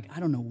and you're like, I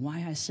don't know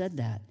why I said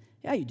that.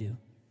 Yeah, you do.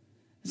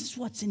 This is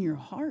what's in your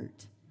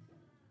heart.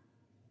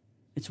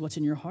 It's what's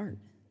in your heart.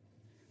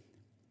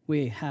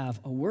 We have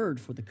a word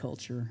for the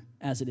culture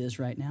as it is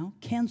right now,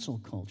 cancel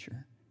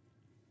culture.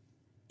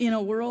 In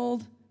a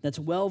world that's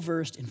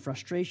well-versed in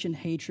frustration,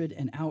 hatred,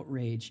 and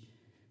outrage,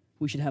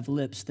 we should have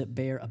lips that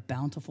bear a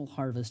bountiful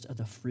harvest of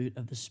the fruit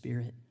of the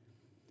Spirit.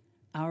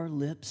 Our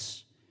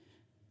lips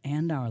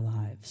and our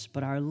lives,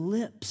 but our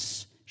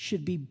lips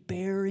should be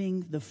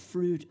bearing the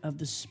fruit of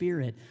the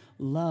Spirit: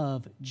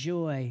 love,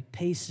 joy,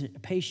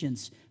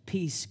 patience,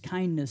 peace,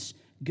 kindness,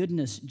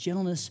 goodness,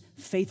 gentleness,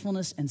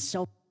 faithfulness, and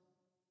self.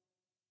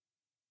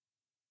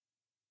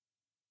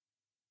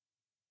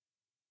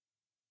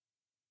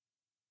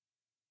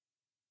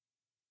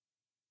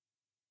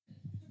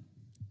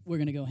 We're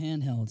going to go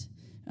handheld.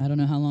 I don't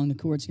know how long the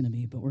cord's going to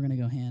be, but we're going to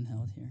go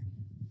handheld here.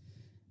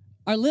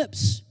 Our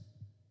lips.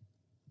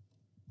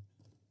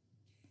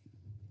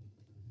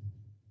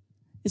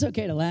 It's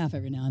okay to laugh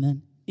every now and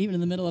then, even in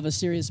the middle of a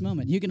serious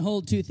moment. You can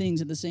hold two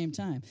things at the same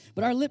time.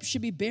 But our lips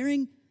should be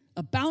bearing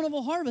a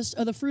bountiful harvest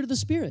of the fruit of the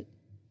Spirit: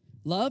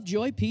 love,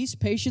 joy, peace,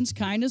 patience,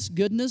 kindness,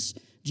 goodness,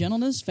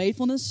 gentleness,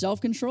 faithfulness,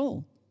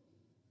 self-control.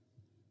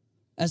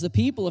 As the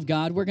people of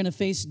God, we're going to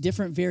face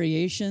different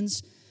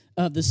variations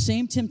of the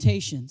same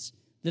temptations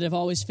that have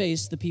always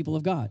faced the people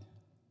of God.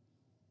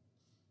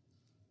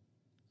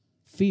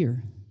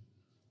 Fear.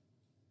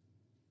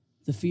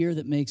 The fear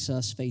that makes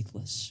us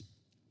faithless.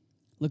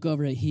 Look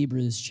over at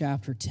Hebrews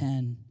chapter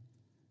 10,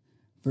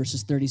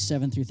 verses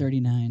 37 through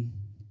 39.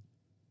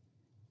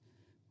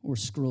 Or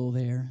scroll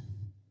there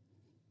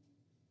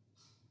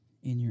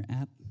in your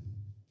app.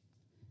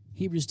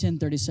 Hebrews 10,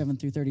 37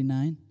 through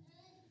 39.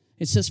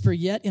 It says, for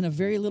yet in a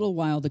very little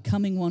while the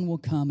coming one will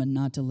come and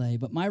not delay,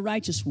 but my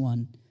righteous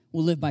one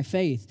will live by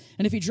faith.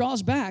 And if he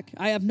draws back,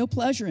 I have no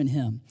pleasure in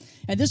him.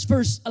 And this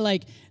verse,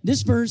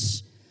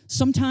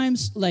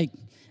 sometimes,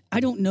 I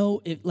don't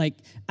know, it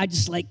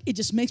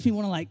just makes me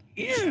want to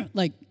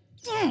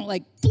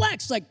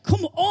flex,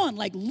 come on,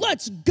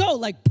 let's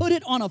go, put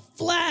it on a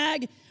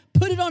flag,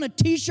 put it on a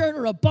t-shirt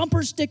or a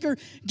bumper sticker,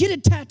 get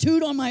it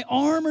tattooed on my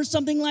arm or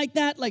something like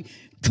that,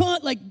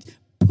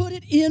 put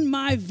it in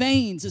my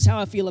veins is how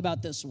I feel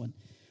about this one.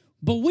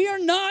 But we are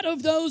not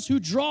of those who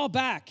draw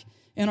back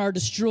and are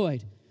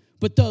destroyed,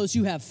 but those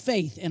who have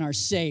faith and are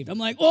saved. I'm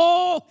like,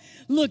 oh,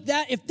 look,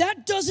 if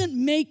that doesn't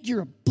make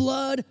your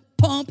blood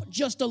pump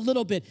just a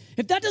little bit,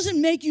 if that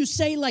doesn't make you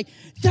say,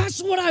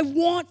 that's what I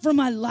want for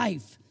my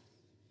life,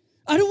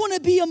 I don't want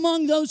to be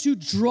among those who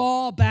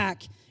draw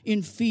back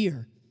in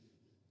fear.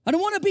 I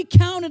don't want to be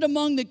counted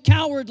among the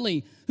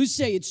cowardly who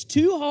say it's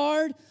too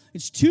hard,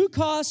 it's too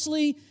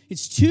costly,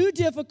 it's too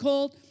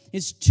difficult,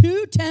 it's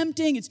too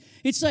tempting.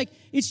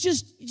 It's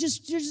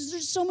just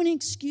there's so many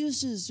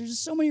excuses. There's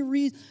so many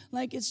reasons.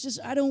 Like, it's just,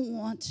 I don't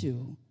want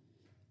to.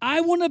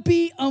 I want to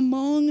be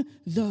among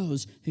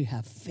those who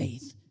have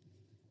faith.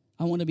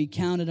 I want to be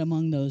counted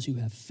among those who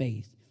have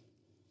faith.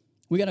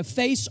 We got to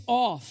face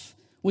off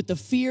with the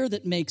fear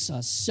that makes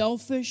us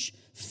selfish,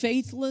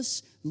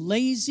 faithless,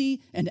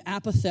 lazy, and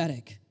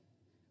apathetic.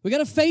 We got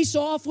to face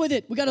off with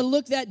it. We got to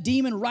look that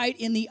demon right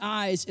in the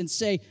eyes and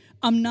say,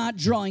 I'm not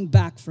drawing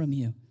back from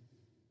you.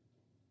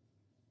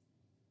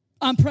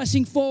 I'm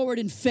pressing forward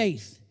in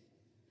faith.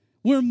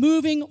 We're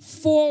moving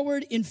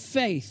forward in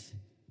faith.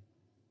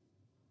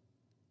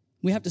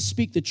 We have to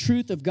speak the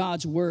truth of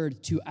God's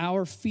word to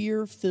our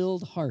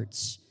fear-filled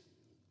hearts.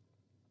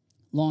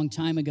 Long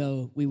time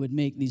ago, we would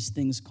make these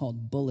things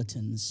called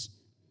bulletins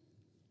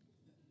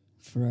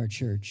for our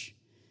church.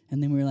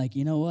 And then we were like,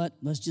 you know what?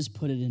 Let's just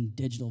put it in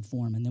digital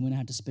form, and then we don't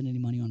have to spend any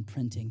money on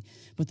printing.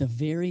 But the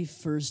very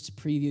first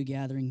preview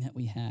gathering that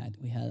we had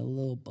a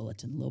little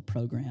bulletin, a little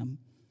program,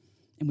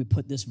 and we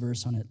put this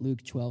verse on it,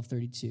 Luke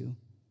 12:32.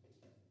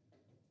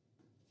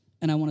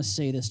 And I want to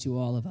say this to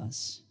all of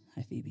us.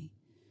 Hi, Phoebe.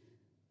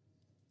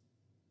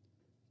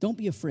 Don't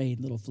be afraid,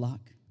 little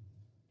flock,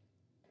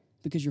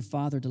 because your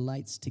Father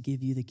delights to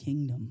give you the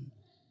kingdom.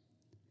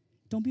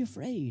 Don't be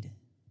afraid.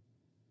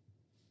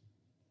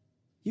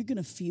 You're going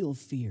to feel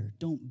fear.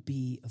 Don't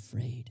be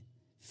afraid.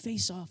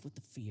 Face off with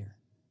the fear.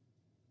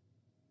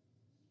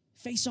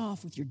 Face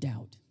off with your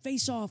doubt.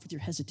 Face off with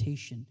your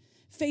hesitation.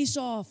 Face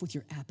off with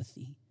your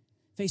apathy.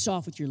 Face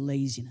off with your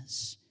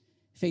laziness.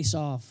 Face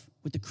off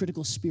with the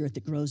critical spirit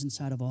that grows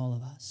inside of all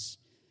of us.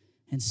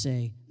 And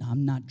say, no,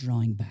 I'm not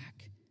drawing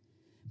back.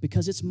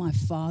 Because it's my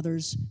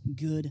Father's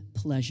good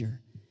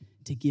pleasure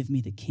to give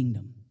me the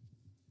kingdom.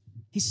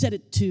 He said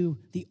it to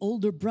the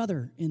older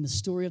brother in the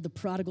story of the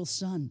prodigal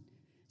son.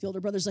 The older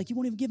brother's like, you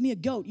won't even give me a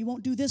goat. You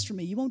won't do this for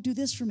me. You won't do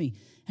this for me.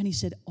 And he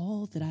said,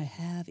 all that I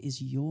have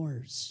is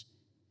yours.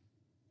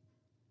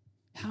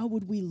 How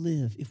would we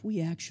live if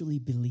we actually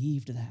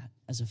believed that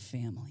as a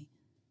family?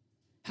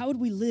 How would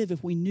we live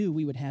if we knew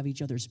we would have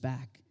each other's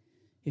back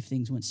if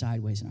things went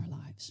sideways in our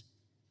lives?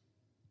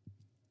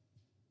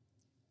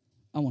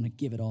 I want to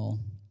give it all.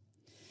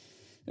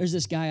 There's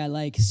this guy I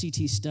like,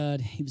 C.T. Studd.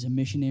 He was a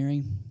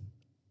missionary.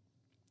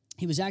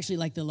 He was actually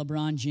like the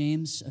LeBron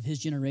James of his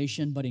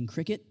generation, but in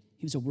cricket.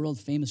 He was a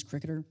world-famous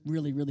cricketer,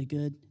 really, really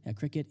good at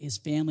cricket. His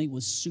family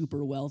was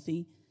super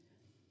wealthy.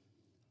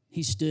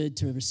 He stood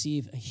to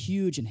receive a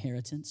huge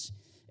inheritance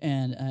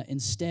and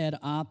instead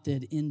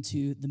opted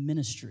into the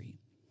ministry.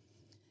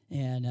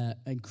 And an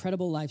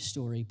incredible life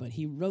story, but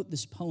he wrote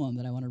this poem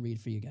that I want to read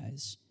for you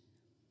guys.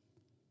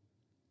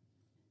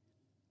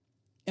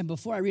 And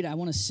before I read it, I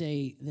want to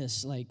say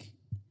this, like,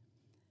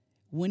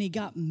 when he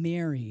got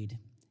married,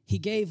 he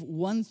gave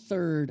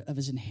 1/3 of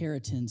his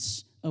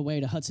inheritance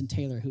away to Hudson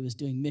Taylor, who was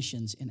doing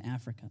missions in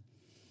Africa.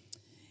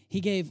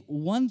 He gave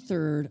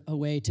 1/3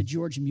 away to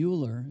George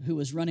Mueller, who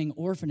was running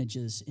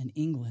orphanages in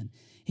England.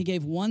 He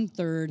gave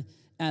 1/3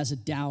 as a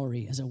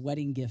dowry, as a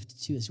wedding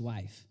gift to his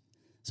wife.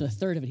 So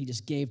 1/3 of it he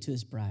just gave to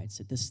his bride,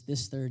 said,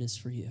 this third is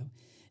for you.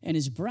 And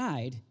his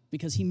bride,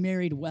 because he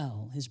married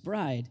well, his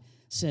bride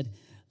said,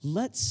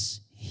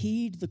 let's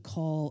heed the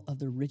call of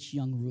the rich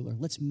young ruler.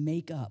 Let's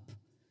make up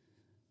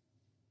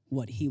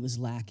what he was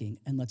lacking,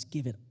 and let's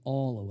give it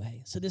all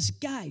away. So this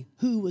guy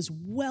who was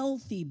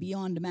wealthy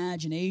beyond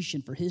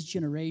imagination for his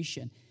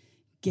generation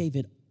gave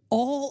it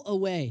all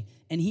away,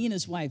 and he and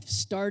his wife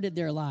started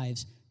their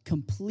lives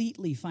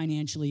completely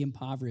financially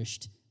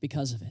impoverished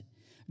because of it.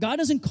 God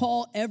doesn't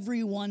call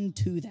everyone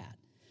to that.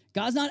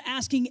 God's not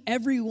asking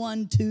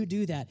everyone to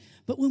do that.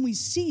 But when we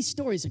see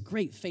stories of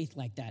great faith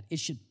like that, it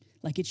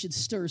should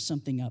stir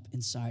something up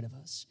inside of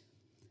us.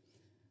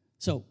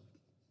 So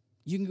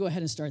you can go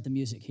ahead and start the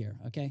music here,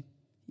 okay?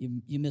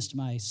 You missed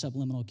my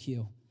subliminal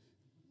cue.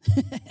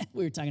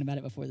 We were talking about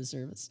it before the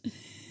service.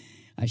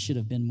 I should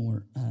have been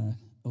more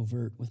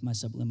overt with my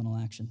subliminal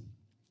action.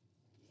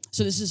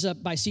 So this is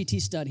by C.T.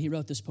 Studd. He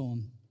wrote this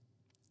poem.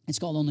 It's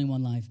called Only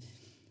One Life.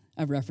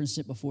 I've referenced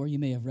it before. You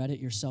may have read it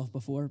yourself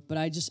before. But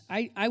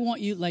I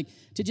want you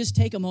to just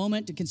take a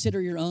moment to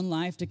consider your own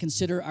life, to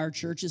consider our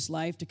church's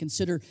life, to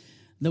consider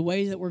the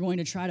way that we're going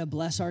to try to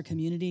bless our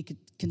community.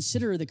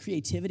 Consider the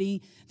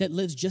creativity that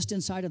lives just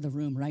inside of the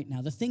room right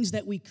now, the things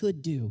that we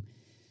could do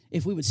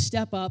if we would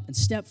step up and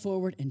step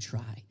forward and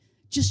try.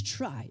 Just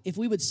try. If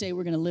we would say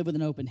we're going to live with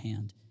an open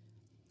hand.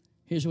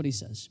 Here's what he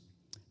says.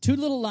 2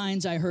 little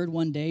lines I heard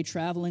one day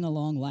traveling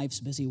along life's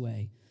busy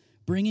way,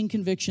 bringing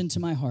conviction to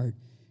my heart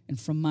and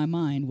from my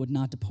mind would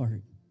not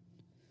depart.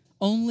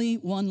 Only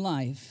one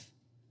life,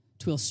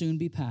 'twill soon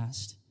be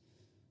past,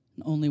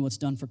 and only what's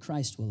done for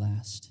Christ will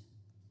last.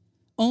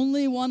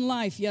 Only one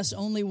life, yes,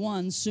 only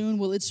one, soon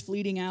will its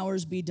fleeting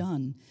hours be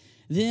done.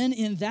 Then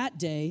in that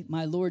day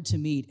my Lord to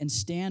meet and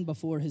stand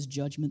before his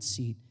judgment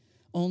seat.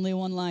 Only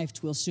one life,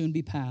 'twill soon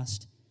be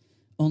past,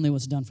 Only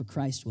what's done for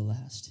Christ will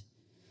last.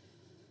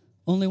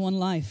 Only one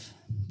life,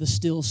 the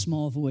still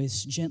small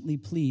voice gently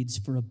pleads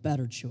for a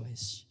better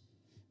choice,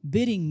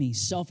 bidding me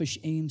selfish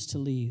aims to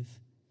leave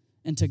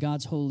and to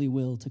God's holy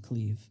will to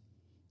cleave.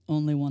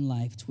 Only one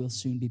life, 'twill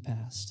soon be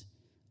past.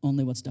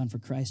 Only what's done for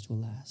Christ will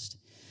last.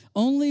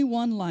 Only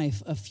one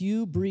life, a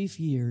few brief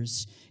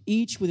years,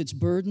 each with its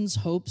burdens,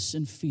 hopes,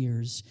 and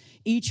fears,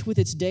 each with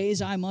its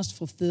days I must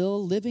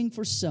fulfill, living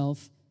for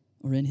self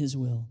or in his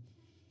will.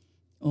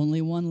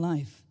 Only one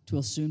life,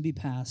 'twill soon be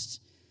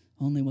past.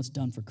 Only what's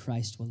done for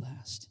Christ will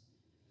last.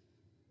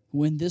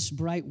 When this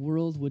bright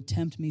world would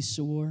tempt me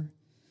sore,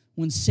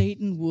 when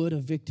Satan would a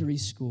victory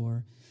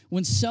score,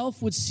 when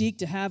self would seek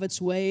to have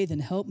its way, then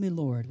help me,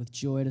 Lord, with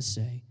joy to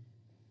say,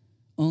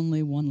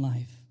 only one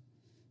life,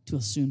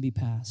 'twill soon be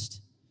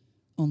past.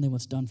 Only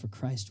what's done for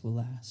Christ will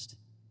last.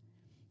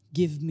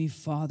 Give me,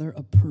 Father,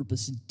 a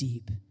purpose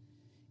deep,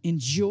 in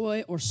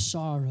joy or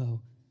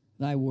sorrow,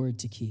 thy word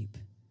to keep.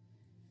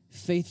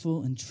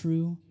 Faithful and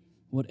true,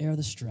 whate'er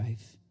the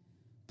strife,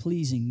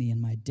 pleasing thee in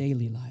my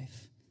daily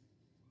life.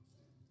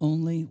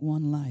 Only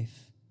one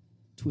life,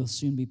 'twill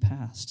soon be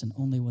past, and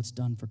only what's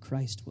done for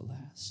Christ will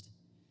last.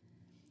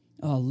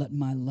 Oh, let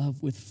my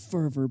love with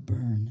fervor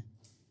burn,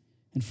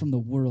 and from the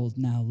world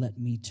now let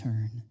me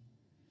turn.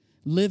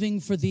 Living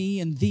for thee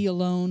and thee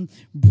alone,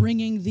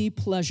 bringing thee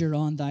pleasure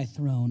on thy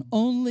throne.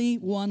 Only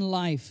one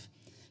life,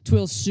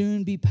 'twill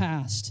soon be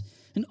past,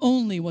 and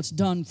only what's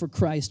done for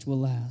Christ will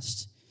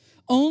last.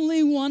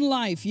 Only one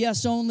life,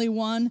 yes, only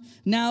one.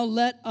 Now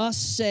let us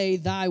say,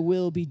 thy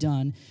will be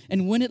done.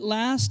 And when at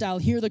last I'll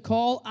hear the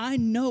call, I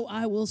know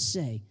I will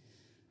say,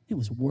 it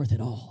was worth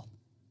it all.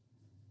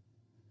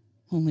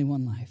 Only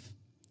one life,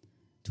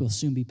 'twill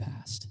soon be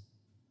past.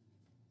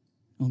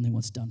 Only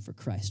what's done for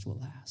Christ will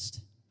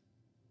last.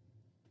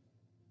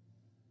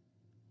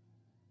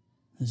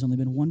 There's only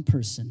been one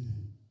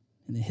person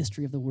in the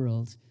history of the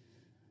world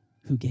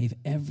who gave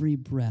every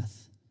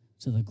breath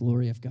to the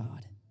glory of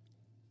God.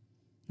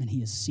 And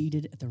he is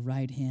seated at the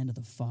right hand of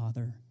the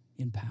Father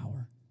in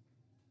power.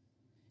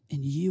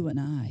 And you and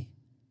I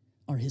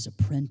are his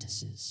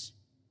apprentices,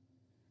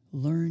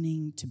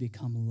 learning to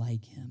become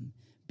like him,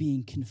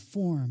 being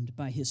conformed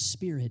by his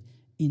Spirit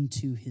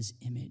into his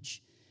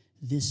image.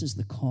 This is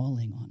the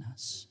calling on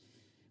us.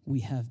 We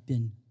have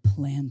been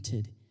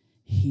planted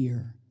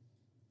here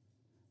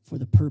for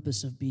the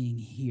purpose of being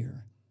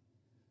here.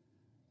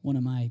 One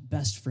of my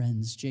best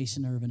friends,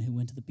 Jason Irvin, who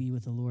went to be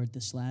with the Lord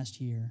this last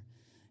year,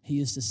 he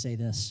used to say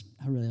this.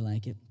 I really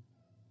like it.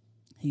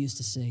 He used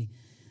to say,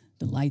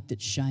 the light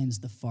that shines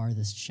the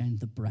farthest shines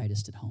the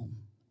brightest at home.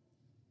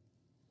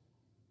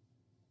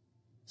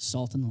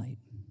 Salt and light.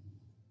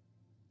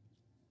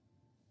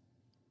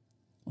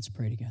 Let's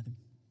pray together.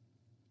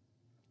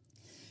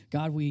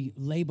 God, we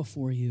lay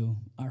before you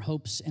our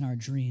hopes and our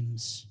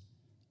dreams,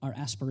 our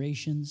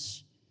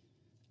aspirations,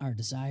 our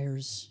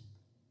desires,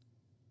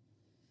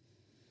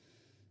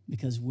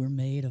 because we're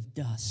made of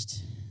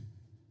dust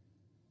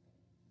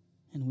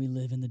and we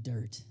live in the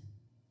dirt.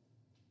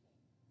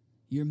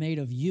 You're made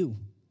of you.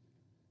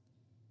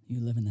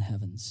 You live in the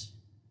heavens.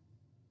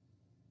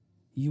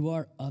 You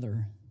are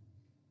other,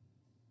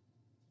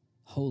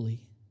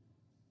 holy.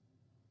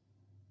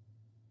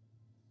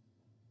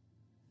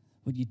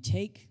 Would you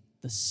take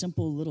the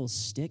simple little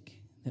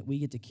stick that we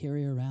get to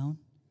carry around,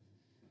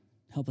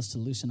 help us to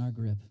loosen our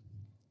grip?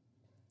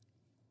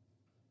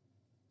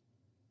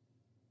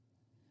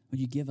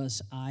 Would you give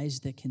us eyes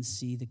that can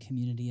see the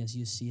community as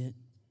you see it?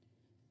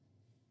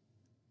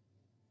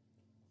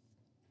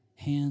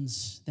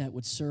 Hands that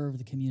would serve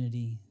the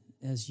community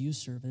as you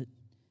serve it.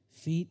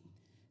 Feet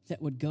that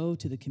would go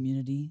to the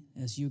community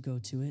as you go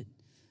to it.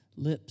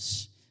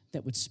 Lips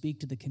that would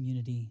speak to the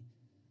community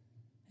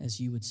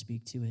as you would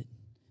speak to it.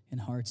 And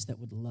hearts that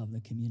would love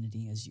the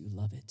community as you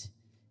love it.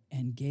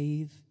 And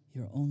gave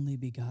your only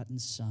begotten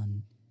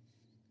Son,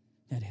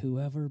 that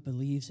whoever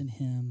believes in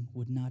him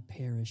would not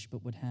perish,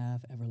 but would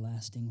have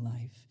everlasting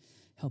life.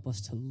 Help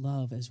us to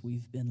love as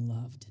we've been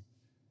loved,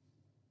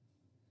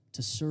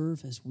 to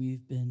serve as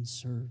we've been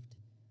served,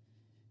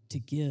 to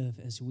give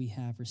as we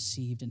have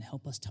received, and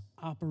help us to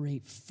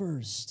operate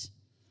first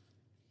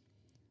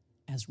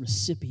as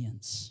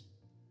recipients,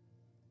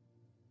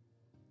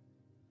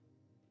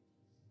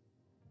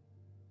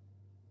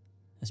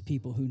 as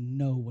people who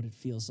know what it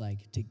feels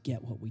like to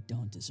get what we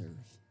don't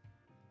deserve,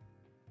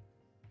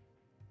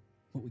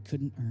 what we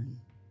couldn't earn.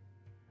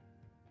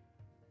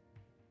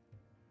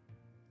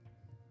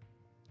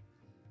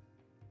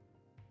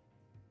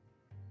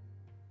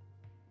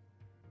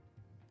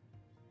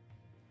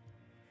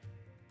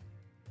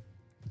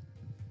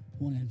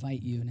 I want to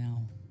invite you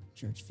now,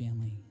 church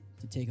family,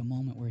 to take a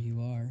moment where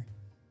you are,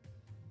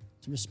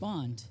 to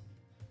respond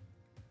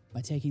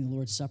by taking the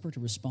Lord's Supper, to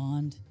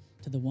respond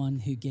to the one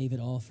who gave it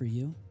all for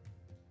you,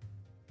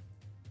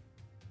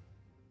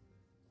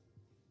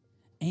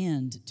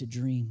 and to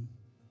dream.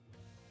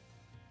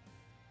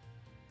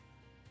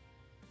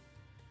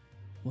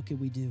 What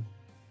could we do?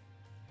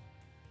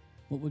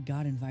 What would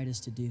God invite us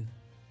to do?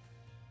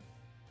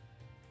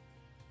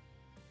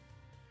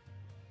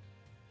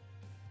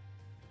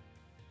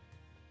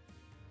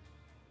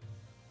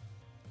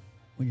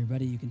 When you're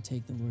ready, you can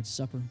take the Lord's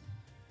Supper.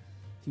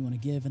 If you want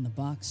to give in the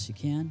box, you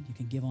can. You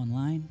can give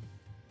online.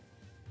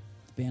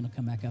 The band will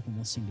come back up and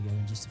we'll sing together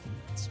in just a few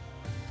minutes.